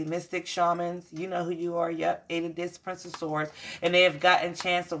 Okay, mystic shamans, you know who you are. Yep, 8 of this, Prince of Swords. And they have gotten a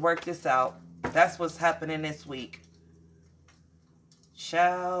chance to work this out. That's what's happening this week.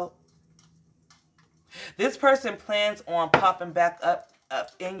 Child. This person plans on popping back up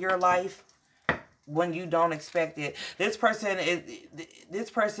in your life when you don't expect it. This person,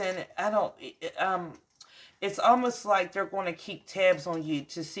 it's almost like they're going to keep tabs on you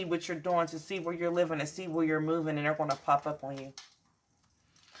to see what you're doing, to see where you're living, to see where you're moving, and they're going to pop up on you.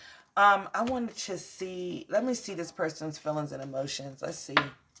 I wanted to see, let me see this person's feelings and emotions. Let's see.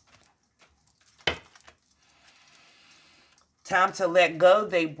 Time to let go.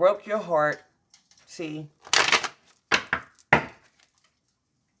 They broke your heart. See.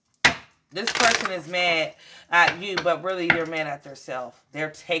 This person is mad at you, but really they're mad at themselves. They're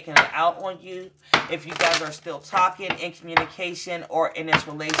taking it out on you. If you guys are still talking, in communication, or in this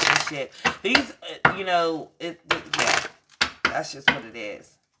relationship. These, you know, yeah, that's just what it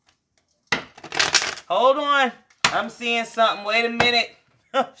is. Hold on. I'm seeing something. Wait a minute.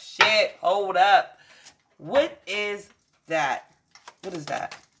 Oh, shit. Hold up. What is that? What is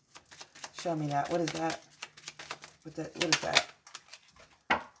that? Show me that. What is that? What is that?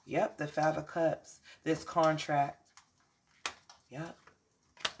 Yep, the 5 of Cups. This contract. Yep.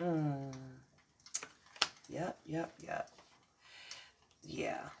 Yep.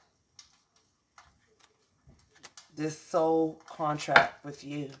 Yeah. This soul contract with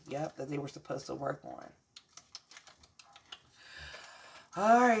you. Yep, that they were supposed to work on.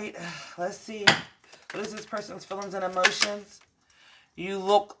 All right, let's see. What is this person's feelings and emotions? You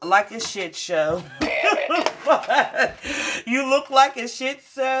look like a shit show. Damn it. You look like a shit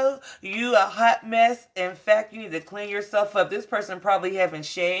show. You a hot mess. In fact, you need to clean yourself up. This person probably haven't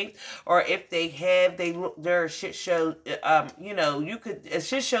shaved, or if they have, they're a shit show. You know, a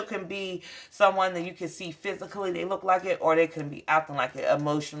shit show can be someone that you can see physically, they look like it, or they can be acting like it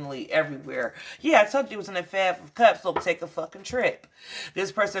emotionally everywhere. Yeah, I told you it was in the Five of Cups, so take a fucking trip.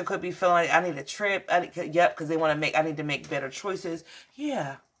 This person could be feeling like, I need a trip. Yep, because I need to make better choices.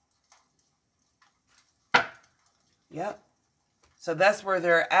 Yeah. Yep. So that's where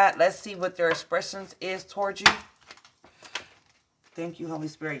they're at. Let's see what their expressions is towards you. Thank you, Holy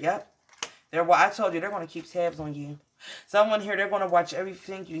Spirit. Yep. I told you, they're going to keep tabs on you. Someone here, they're going to watch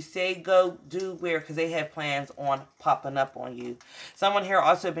everything you say, go, do, where, because they have plans on popping up on you. Someone here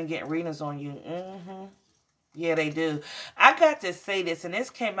also been getting readings on you. Yeah, they do. I got to say this, and this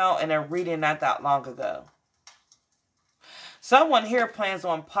came out in a reading not that long ago. Someone here plans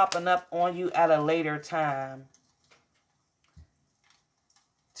on popping up on you at a later time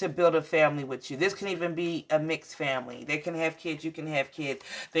to build a family with you. This can even be a mixed family. They can have kids. You can have kids.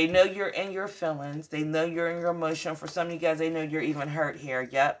 They know you're in your feelings. They know you're in your emotion. For some of you guys, they know you're even hurt here.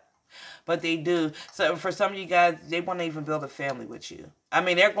 Yep. But they do. So for some of you guys, they want to even build a family with you. I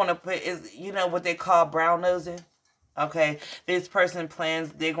mean, they're going to put, you know what they call brown nosing? Okay. This person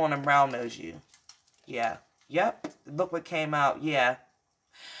plans, they're going to brown nose you. Yeah. Yep. Look what came out. Yeah.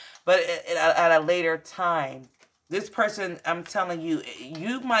 But at a later time. This person, I'm telling you,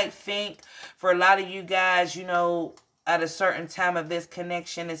 you might think for a lot of you guys, you know, at a certain time of this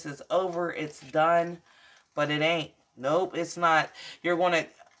connection, this is over, it's done, but it ain't. Nope, it's not. You're going to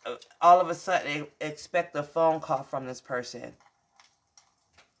all of a sudden expect a phone call from this person.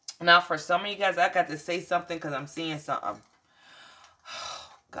 Now, for some of you guys, I got to say something because I'm seeing something. Oh,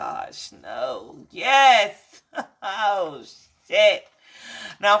 gosh, no. Yes. Oh, shit.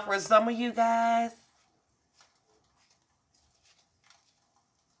 Now, for some of you guys,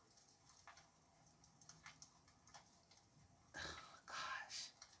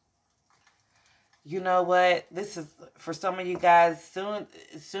 you know what? This is for some of you guys.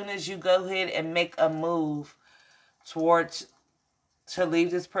 As soon as you go ahead and make a move towards to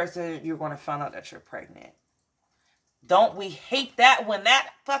leave this person, you're going to find out that you're pregnant. Don't we hate that when that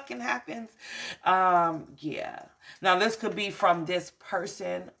fucking happens? Yeah. Now this could be from this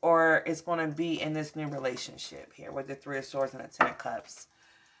person, or it's going to be in this new relationship here with the Three of Swords and the Ten of Cups.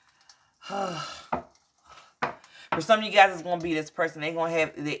 For some of you guys, it's going to be this person. They're going to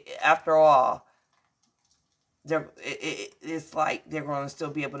have, after all, it's like they're going to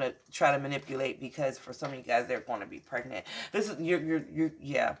still be able to try to manipulate, because for some of you guys, they're going to be pregnant. This is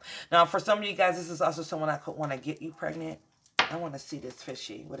yeah. Now for some of you guys, this is also someone that could want to get you pregnant. I want to see this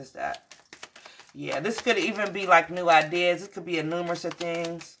fishy. What is that? Yeah, this could even be like new ideas. This could be a numerous of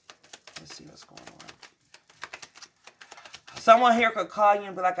things. Let's see what's going on. Someone here could call you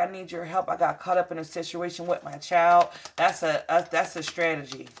and be like, I need your help. I got caught up in a situation with my child. That's a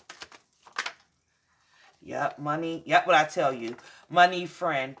strategy. Yep, money. Yep, what I tell you. Money,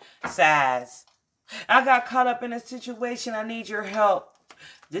 friend, size. I got caught up in a situation. I need your help.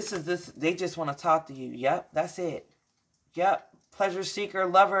 They just want to talk to you. Yep, that's it. Yep. Pleasure seeker,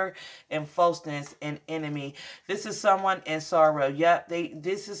 lover, and falseness, and enemy. This is someone in sorrow. Yep,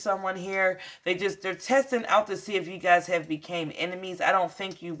 this is someone here. They're testing out to see if you guys have became enemies. I don't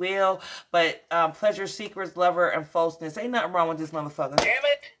think you will, but pleasure seekers, lover, and falseness. Ain't nothing wrong with this motherfucker. Damn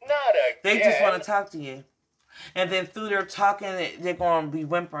it, not again. They just want to talk to you. And then through their talking, they're going to be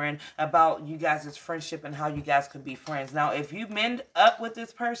whimpering about you guys' friendship and how you guys could be friends. Now, if you mend up with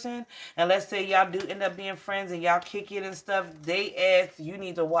this person, and let's say y'all do end up being friends and y'all kick it and stuff, they ask, you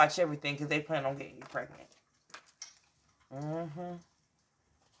need to watch everything because they plan on getting you pregnant.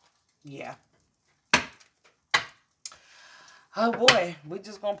 Yeah. Oh, boy. We're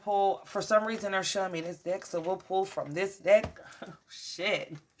just going to pull. For some reason, they're showing me this deck, so we'll pull from this deck. Oh,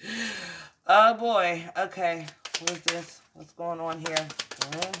 shit. Oh, boy. Okay. What is this? What's going on here?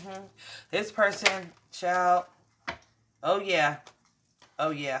 This person, child. Oh, yeah. Oh,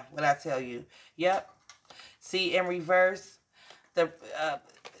 yeah. What I tell you. Yep. See, in reverse,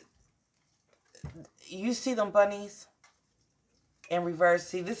 you see them bunnies? In reverse.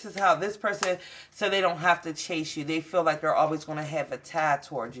 See, this is how this person, so they don't have to chase you. They feel like they're always going to have a tie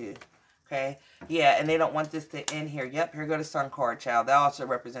towards you. Okay? Yeah, and they don't want this to end here. Yep, here go the Sun card, child. That also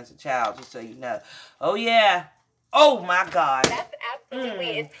represents a child, just so you know. Oh, yeah. Oh, my God. That's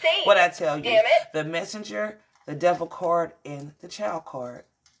absolutely insane. What I tell you. Damn it. The Messenger, the Devil card, and the Child card.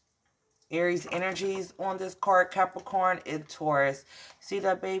 Aries energies on this card, Capricorn and Taurus. See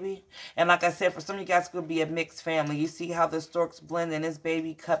that, baby? And like I said, for some of you guys, it could be a mixed family. You see how the storks blend and this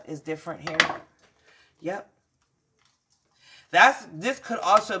baby cup is different here? Yep. This could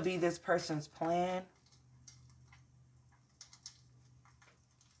also be this person's plan.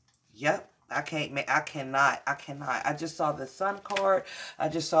 Yep. I cannot. I just saw the Sun card. I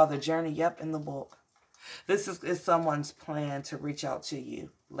just saw the Journey. Yep, in the book. This is someone's plan to reach out to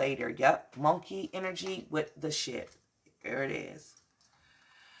you later. Yep. Monkey energy with the shit. There it is.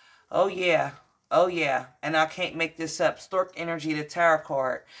 Oh, yeah. Oh, yeah. And I can't make this up. Stork energy, the tarot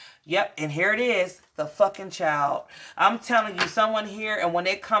card. Yep. And here it is. The fucking child. I'm telling you, someone here, and when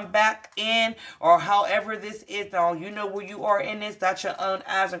they come back in, or however this is, now you know where you are in this. Dot your own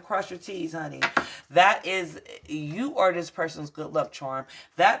eyes and cross your T's, honey. That is, you are this person's good luck charm.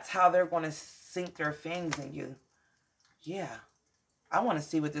 That's how they're going to sink their fangs in you. Yeah. I want to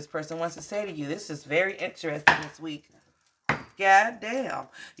see what this person wants to say to you. This is very interesting this week. God damn.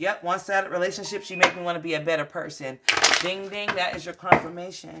 Yep, one-sided relationships. You make me want to be a better person. Ding, ding. That is your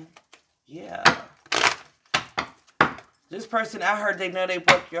confirmation. Yeah. This person, I heard they know they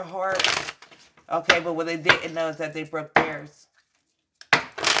broke your heart. Okay, but what they didn't know is that they broke theirs.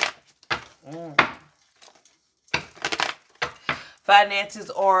 Finances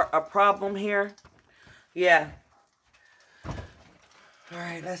are a problem here. Yeah. All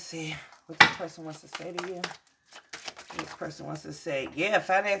right, let's see what this person wants to say to you. This person wants to say, yeah,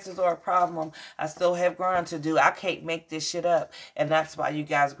 finances are a problem. I still have growing to do. I can't make this shit up. And that's why you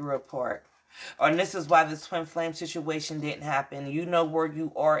guys grew apart. And this is why this twin flame situation didn't happen. You know where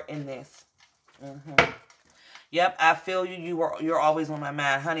you are in this. Yep, I feel you. You're always on my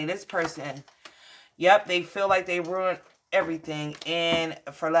mind. Honey, this person, yep, they feel like they ruined everything. And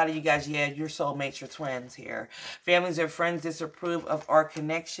for a lot of you guys, yeah, your soulmates, your twins here. Families or friends disapprove of our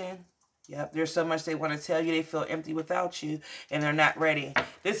connection. Yep, there's so much they want to tell you. They feel empty without you, and they're not ready.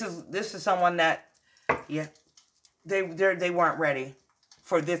 This is someone that, yeah, they weren't ready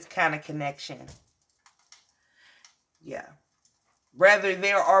for this kind of connection. Yeah, whether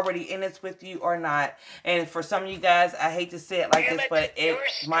they're already in this with you or not. And for some of you guys, I hate to say it like this, but it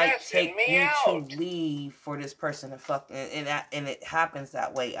might take you to leave for this person to fuck, and it happens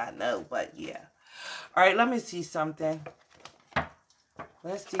that way. I know, but yeah. All right, let me see something.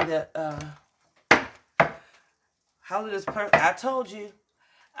 Let's see the, how did this person, I told you,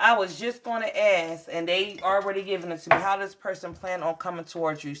 I was just going to ask, and they already given it to me, how does this person plan on coming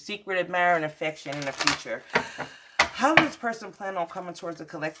towards you? Secret admirer and affection in the future. How does this person plan on coming towards the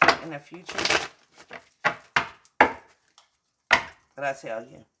collective in the future? But I tell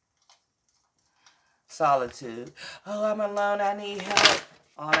you. Solitude. Oh, I'm alone, I need help.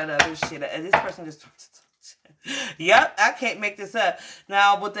 All that other shit. And this person just... Yep, I can't make this up.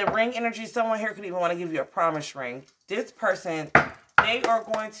 Now, with the ring energy, someone here could even want to give you a promise ring. This person, they are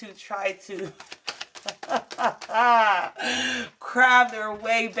going to try to crab their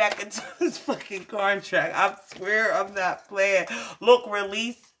way back into this fucking contract. I swear I'm not playing. Look,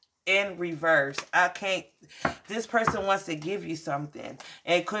 release in reverse. I can't. This person wants to give you something.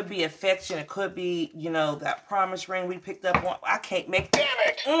 And it could be affection. It could be, you know, that promise ring we picked up on. I can't make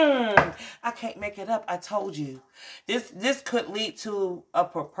I can't make it up. I told you. This could lead to a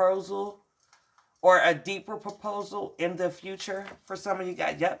proposal or a deeper proposal in the future for some of you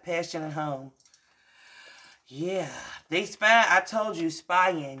guys. Yep, passion and home. Yeah. They spy. I told you,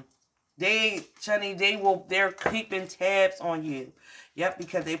 spying. They're keeping tabs on you. Yep,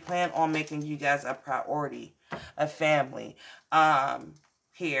 because they plan on making you guys a priority, a family,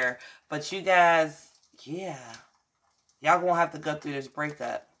 here. But you guys, yeah, y'all gonna have to go through this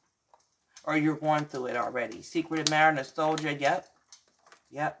breakup, or you're going through it already. Secret admirer, nostalgia, yep.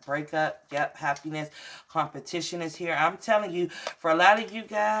 Yep, breakup, yep, happiness, competition is here. I'm telling you, for a lot of you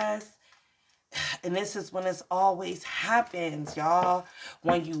guys, and this is when this always happens, y'all.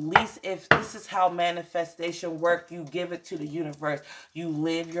 When you least, if this is how manifestation works, you give it to the universe. You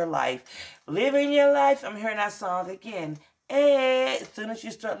live your life. Living your life. I'm hearing that song again. And as soon as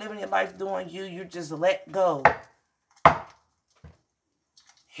you start living your life doing you, you just let go.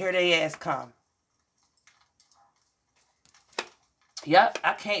 Here they ass come. Yep,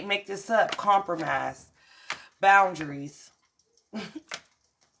 I can't make this up. Compromise. Boundaries.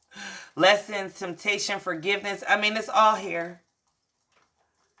 Lessons, temptation, forgiveness. I mean, it's all here.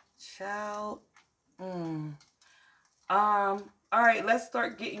 Child. All right, let's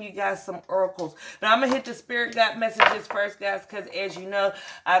start getting you guys some oracles. Now, I'm going to hit the spirit guide messages first, guys, because as you know,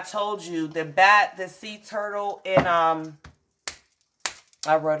 I told you the bat, the sea turtle, and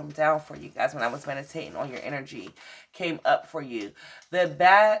I wrote them down for you guys when I was meditating on your energy. Came up for you. The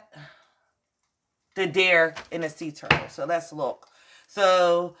bat, the dare, and the sea turtle. So let's look.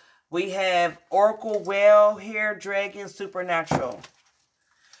 So we have oracle, whale here, dragon, supernatural.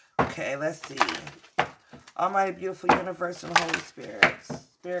 Okay, let's see. Almighty, beautiful universe, and Holy Spirit.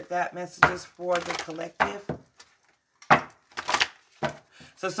 Spirit got messages for the collective.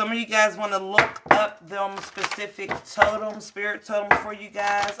 So some of you guys want to look up them specific totems, spirit totems for you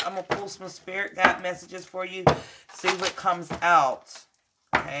guys. I'm going to pull some spirit guide messages for you. See what comes out.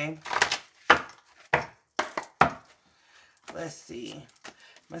 Okay. Let's see.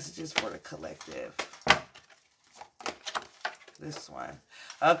 Messages for the collective. This one.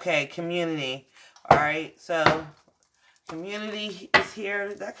 Okay, community. All right, so community is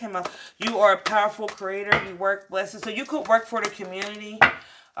here. That came out. You are a powerful creator. You work blessed. So you could work for the community.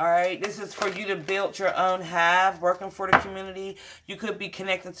 All right, this is for you to build your own hive, working for the community. You could be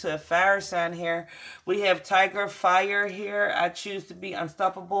connected to a fire sign here. We have Tiger Fire here. I choose to be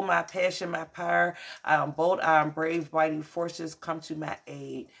unstoppable. My passion, my power. I am bold. I am brave. Mighty forces come to my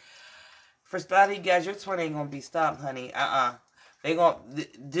aid. For a lot of you guys, your twin ain't going to be stopped, honey.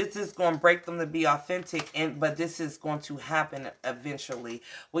 This is going to break them to be authentic, but this is going to happen eventually.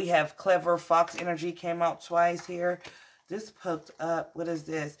 We have Clever Fox energy came out twice here. This poked up. What is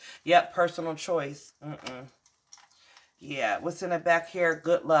this? Yep, personal choice. Yeah, what's in the back here?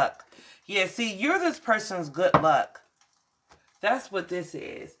 Good luck. Yeah, see, you're this person's good luck. That's what this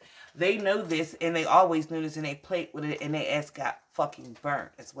is. They know this, and they always knew this, and they played with it, and their ass got fucking burnt.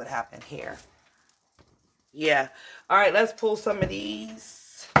 That's what happened here. Yeah. All right, let's pull some of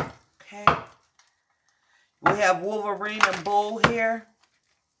these. Okay. We have Wolverine and Bull here.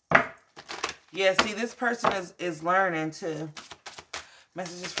 Yeah, see, this person is learning too.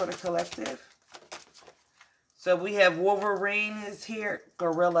 Messages for the collective. So we have Wolverine is here.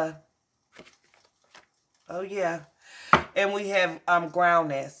 Gorilla. Oh, yeah. And we have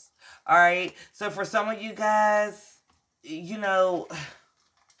Groundness. All right. So for some of you guys, you know,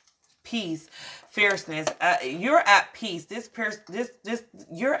 peace, fierceness. You're at peace.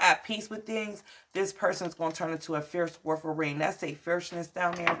 You're at peace with things. This person's going to turn into a fierce Wolverine. That's a fierceness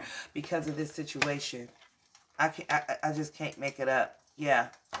down there because of this situation. I just can't make it up. Yeah.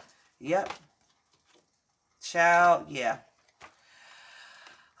 Yep. Child. Yeah.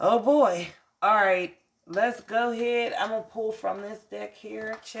 Oh boy. All right. Let's go ahead. I'm going to pull from this deck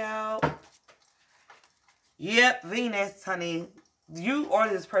here, child. Yep. Venus, honey. You are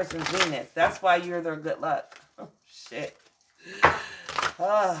this person's Venus. That's why you're their good luck. Oh, shit.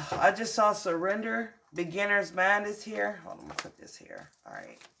 I just saw surrender. Beginner's mind is here. Hold on, I'm going to put this here. All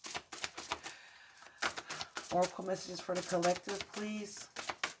right. Oracle messages for the collective, please.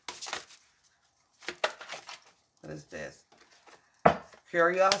 What is this?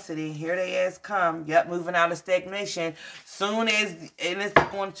 Curiosity. Here they ass come. Yep, moving out of stagnation. Soon as, and it's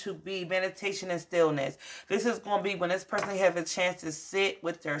going to be meditation and stillness. This is going to be when this person have a chance to sit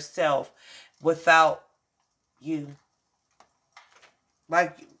with their self without you.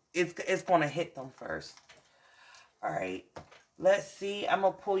 Like, it's going to hit them first. All right. Let's see. I'm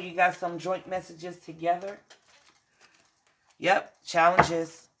going to pull you guys some joint messages together. Yep.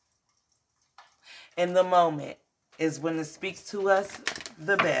 Challenges. In the moment is when it speaks to us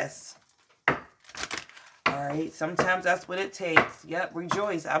the best. All right. Sometimes that's what it takes. Yep.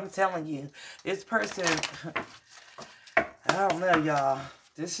 Rejoice. I'm telling you. This person, I don't know, y'all.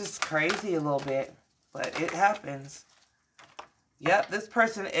 This is crazy a little bit, but it happens. Yep. This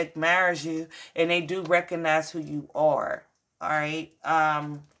person admires you, and they do recognize who you are. All right.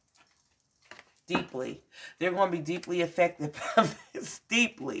 Deeply. They're going to be deeply affected by this.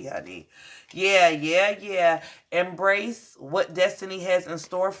 Deeply, honey. Yeah. Embrace what destiny has in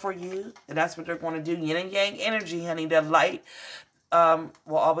store for you. And that's what they're going to do. Yin and yang energy, honey. The light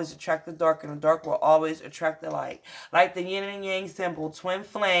will always attract the dark, and the dark will always attract the light. Like the yin and yang symbol, twin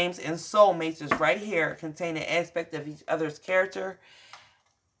flames and soulmates is right here, contain an aspect of each other's character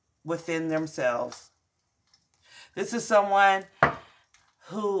within themselves. This is someone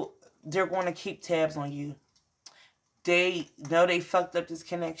who they're going to keep tabs on you. They know they fucked up this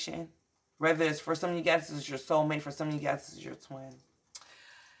connection. Whether it's for some of you guys, this is your soulmate. For some of you guys, this is your twin.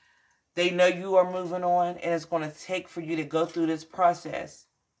 They know you are moving on, and it's going to take for you to go through this process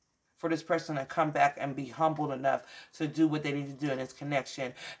for this person to come back and be humbled enough to do what they need to do in this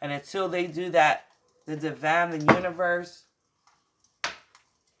connection. And until they do that, the divine, the universe,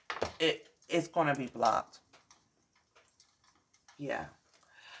 it's going to be blocked. Yeah.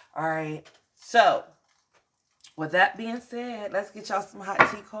 All right. So, with that being said, let's get y'all some hot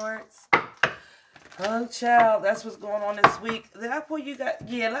tea cards. Oh, child, that's what's going on this week. Did I pull you guys?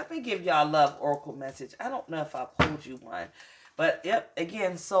 Yeah, let me give y'all a love oracle message. I don't know if I pulled you one. But, yep,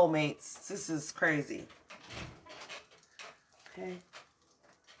 again, soulmates. This is crazy. Okay.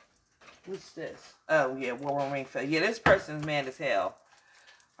 What's this? Oh, yeah, Wolverine. Yeah, this person's mad as hell.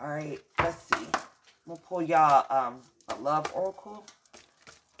 All right, let's see. I'm gonna pull y'all a love oracle.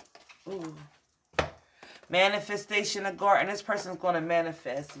 Ooh. Manifestation of God, and this person's going to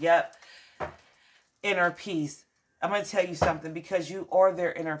manifest. Yep. Inner peace. I'm going to tell you something, because you are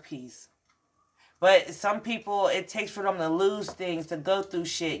their inner peace. But some people, it takes for them to lose things, to go through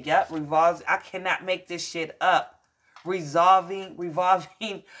shit. Yep. Revolves. I cannot make this shit up. Revolving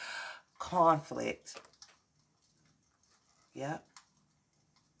conflict. Yep.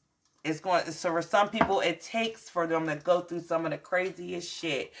 It's going, so for some people, it takes for them to go through some of the craziest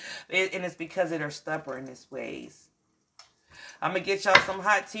shit. And it's because of their stubbornness ways. I'm going to get y'all some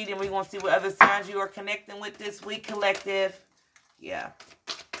hot tea, then we're going to see what other signs you are connecting with this week, collective. Yeah.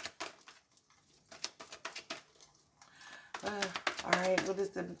 All right, what is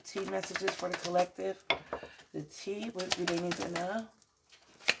the tea messages for the collective? The tea, what do they need to know?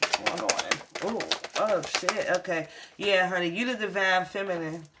 What's going on? Oh, shit. Okay. Yeah, honey, you the divine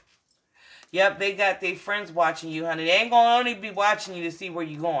feminine. Yep, they got their friends watching you, honey. They ain't going to only be watching you to see where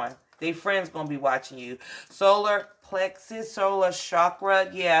you're going. Their friends going to be watching you. Solar plexus, solar chakra.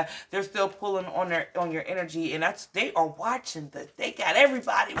 Yeah, they're still pulling on your energy. And they are watching. They got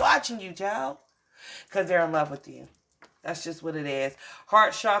everybody watching you, child. Because they're in love with you. That's just what it is.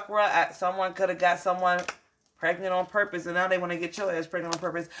 Heart chakra. Someone could have got someone pregnant on purpose. And now they want to get your ass pregnant on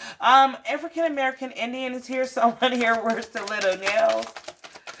purpose. African-American Indian is here. Someone here wears stiletto nails.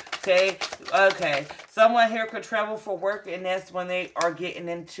 Okay. Someone here could travel for work, and that's when they are getting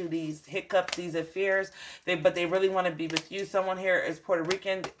into these hiccups, these affairs. But they really want to be with you. Someone here is Puerto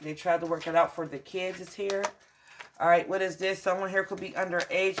Rican. They tried to work it out for the kids. Is here. All right, what is this? Someone here could be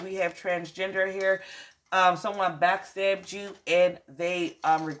underage. We have transgender here. Someone backstabbed you, and they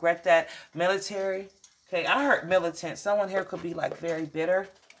regret that. Military. Okay, I heard militant. Someone here could be like very bitter.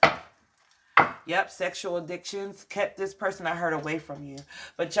 Yep, sexual addictions kept this person, I heard, away from you.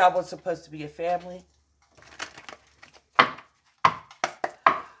 But y'all was supposed to be a family. All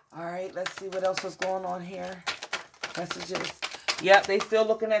right, let's see what else was going on here. Messages. Yep, they still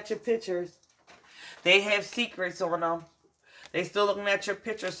looking at your pictures. They have secrets on them. They still looking at your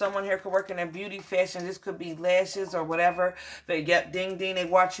picture. Someone here could work in a beauty fashion. This could be lashes or whatever. But yep, ding, ding. They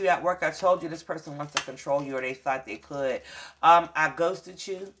watch you at work. I told you this person wants to control you, or they thought they could. I ghosted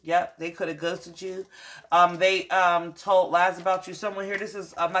you. Yep, they could have ghosted you. They told lies about you. Someone here, this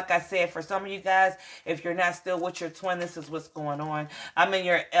is, like I said, for some of you guys, if you're not still with your twin, this is what's going on. I'm in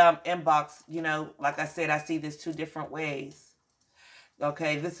your inbox. You know, like I said, I see this two different ways.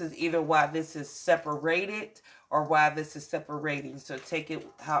 Okay, this is either why this is separated or why this is separating. So take it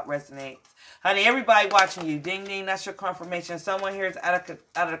how it resonates. Honey, everybody watching you. Ding, ding, that's your confirmation. Someone here is out of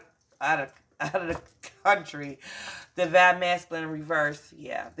the country. Divine masculine in reverse.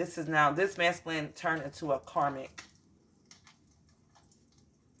 Yeah, this masculine turned into a karmic.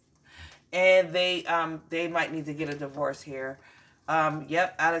 And they might need to get a divorce here.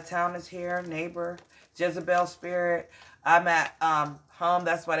 Yep, out of town is here. Neighbor. Jezebel spirit. I'm at home.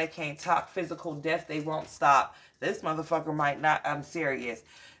 That's why they can't talk. Physical death. They won't stop. This motherfucker might not. I'm serious.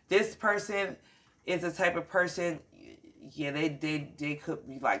 This person is the type of person. Yeah, they could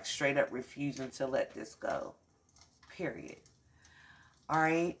be like straight up refusing to let this go. Period. All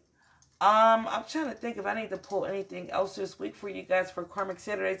right. I'm trying to think if I need to pull anything else this week for you guys for Karmic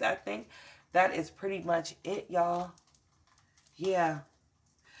Saturdays. I think that is pretty much it, y'all. Yeah.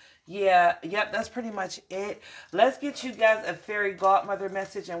 Yeah, yep, that's pretty much it. Let's get you guys a fairy godmother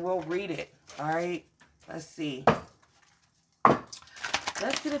message and we'll read it. All right, let's see.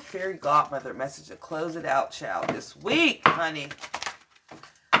 Let's get a fairy godmother message to close it out, child, this week, honey.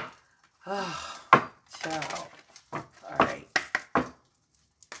 Oh, child. All right.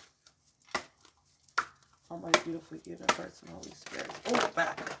 Oh, my beautiful given person, Holy Spirit. Oh,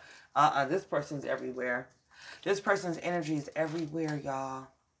 back. This person's everywhere. This person's energy is everywhere, y'all.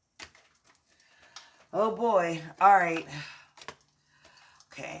 Oh boy. All right.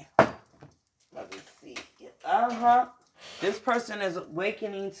 Okay. Let me see. This person is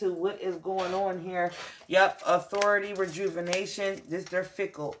awakening to what is going on here. Yep. Authority, rejuvenation. They're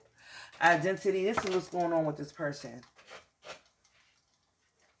fickle. Identity. This is what's going on with this person.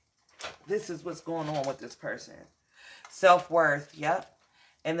 This is what's going on with this person. Self-worth. Yep.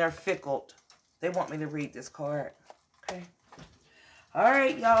 And they're fickle. They want me to read this card. Okay. All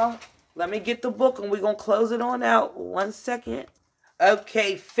right, y'all. Let me get the book and we're going to close it on out. 1 second.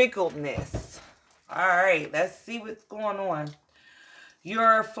 Okay, fickleness. All right, let's see what's going on.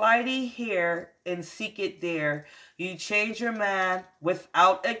 You're flighty here and seek it there. You change your mind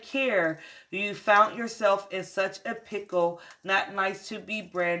without a care. You found yourself in such a pickle. Not nice to be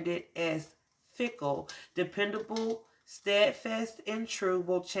branded as fickle. Dependable, steadfast, and true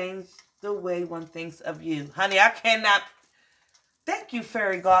will change the way one thinks of you. Honey, I cannot... Thank you,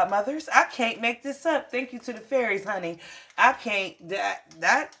 fairy godmothers. I can't make this up. Thank you to the fairies, honey. I can't...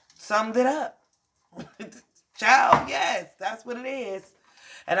 That summed it up. Child, yes, that's what it is.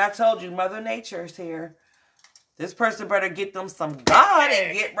 And I told you, Mother Nature's here. This person better get them some God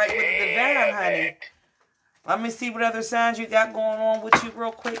and get right with the divine, honey. Let me see what other signs you got going on with you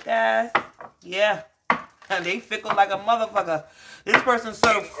real quick, guys. Yeah. And they fickle like a motherfucker. This person's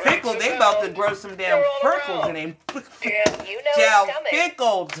so fickle, they about to grow some damn freckles in them. Damn, you know Child, it's coming.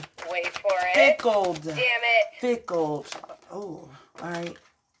 fickled. Wait for it. Fickled. Damn it. Fickled. Oh, all right.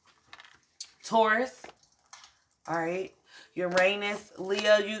 Taurus. All right. Uranus.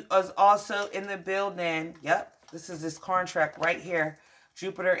 Leo, you is also in the building. Yep. This is this contract right here.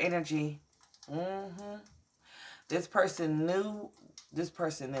 Jupiter energy. This person knew. This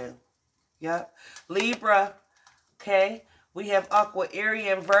person knew. Yep. Libra. Okay. We have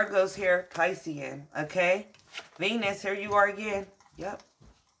Aquarian, Virgos here. Piscean. Okay. Venus, here you are again. Yep.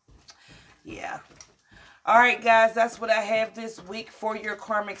 Yeah. All right, guys, that's what I have this week for your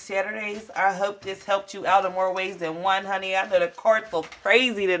Karmic Saturdays. I hope this helped you out in more ways than one, honey. I know the cards look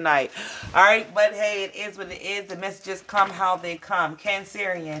crazy tonight. All right, but hey, it is what it is. The messages come how they come.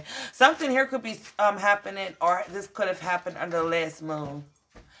 Cancerian. Something here could be happening, or this could have happened under the last moon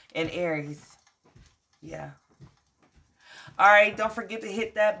in Aries. Yeah. All right, don't forget to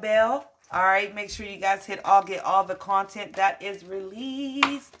hit that bell. All right, make sure you guys get all the content that is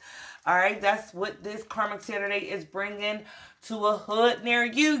released. All right, that's what this Karmic Saturday is bringing to a hood near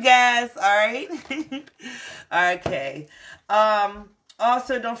you guys. All right. Okay.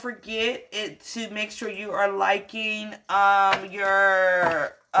 Also, don't forget to make sure you are liking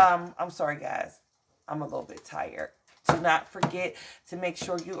your I'm sorry, guys. I'm a little bit tired. Do not forget to make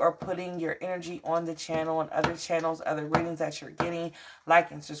sure you are putting your energy on the channel and other channels, other readings that you're getting.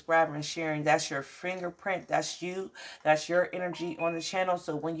 Liking, subscribing, and sharing. That's your fingerprint. That's you. That's your energy on the channel.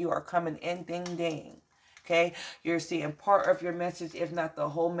 So when you are coming in, ding, ding. Okay? You're seeing part of your message, if not the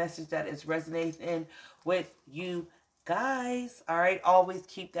whole message that is resonating with you guys. All right? Always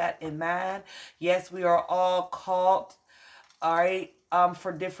keep that in mind. Yes, we are all called. All right?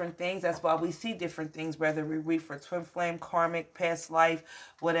 For different things. That's why we see different things, whether we read for twin flame, karmic, past life,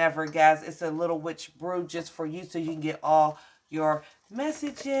 whatever, guys. It's a little witch brew just for you so you can get all your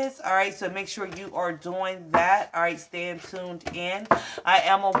messages. All right, so make sure you are doing that. All right, staying tuned in. I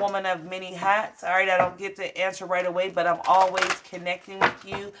am a woman of many hats. All right, I don't get to answer right away, but I'm always connecting with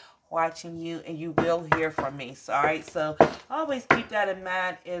you, watching you, and you will hear from me. So, all right, so always keep that in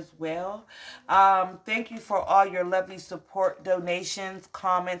mind as well. Thank you for all your lovely support, donations,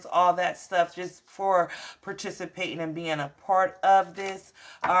 comments, all that stuff, just for participating and being a part of this.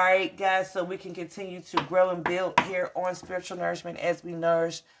 All right, guys, so we can continue to grow and build here on Spiritual Nourishment as we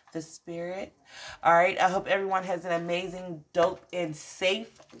nourish the spirit. All right, I hope everyone has an amazing, dope, and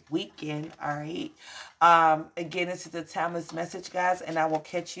safe weekend. All right. Again, this is a timeless message, guys, and I will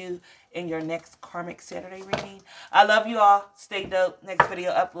catch you in your next Karmic Saturday reading. I love you all. Stay dope. Next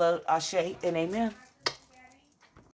video upload. Ashe and amen.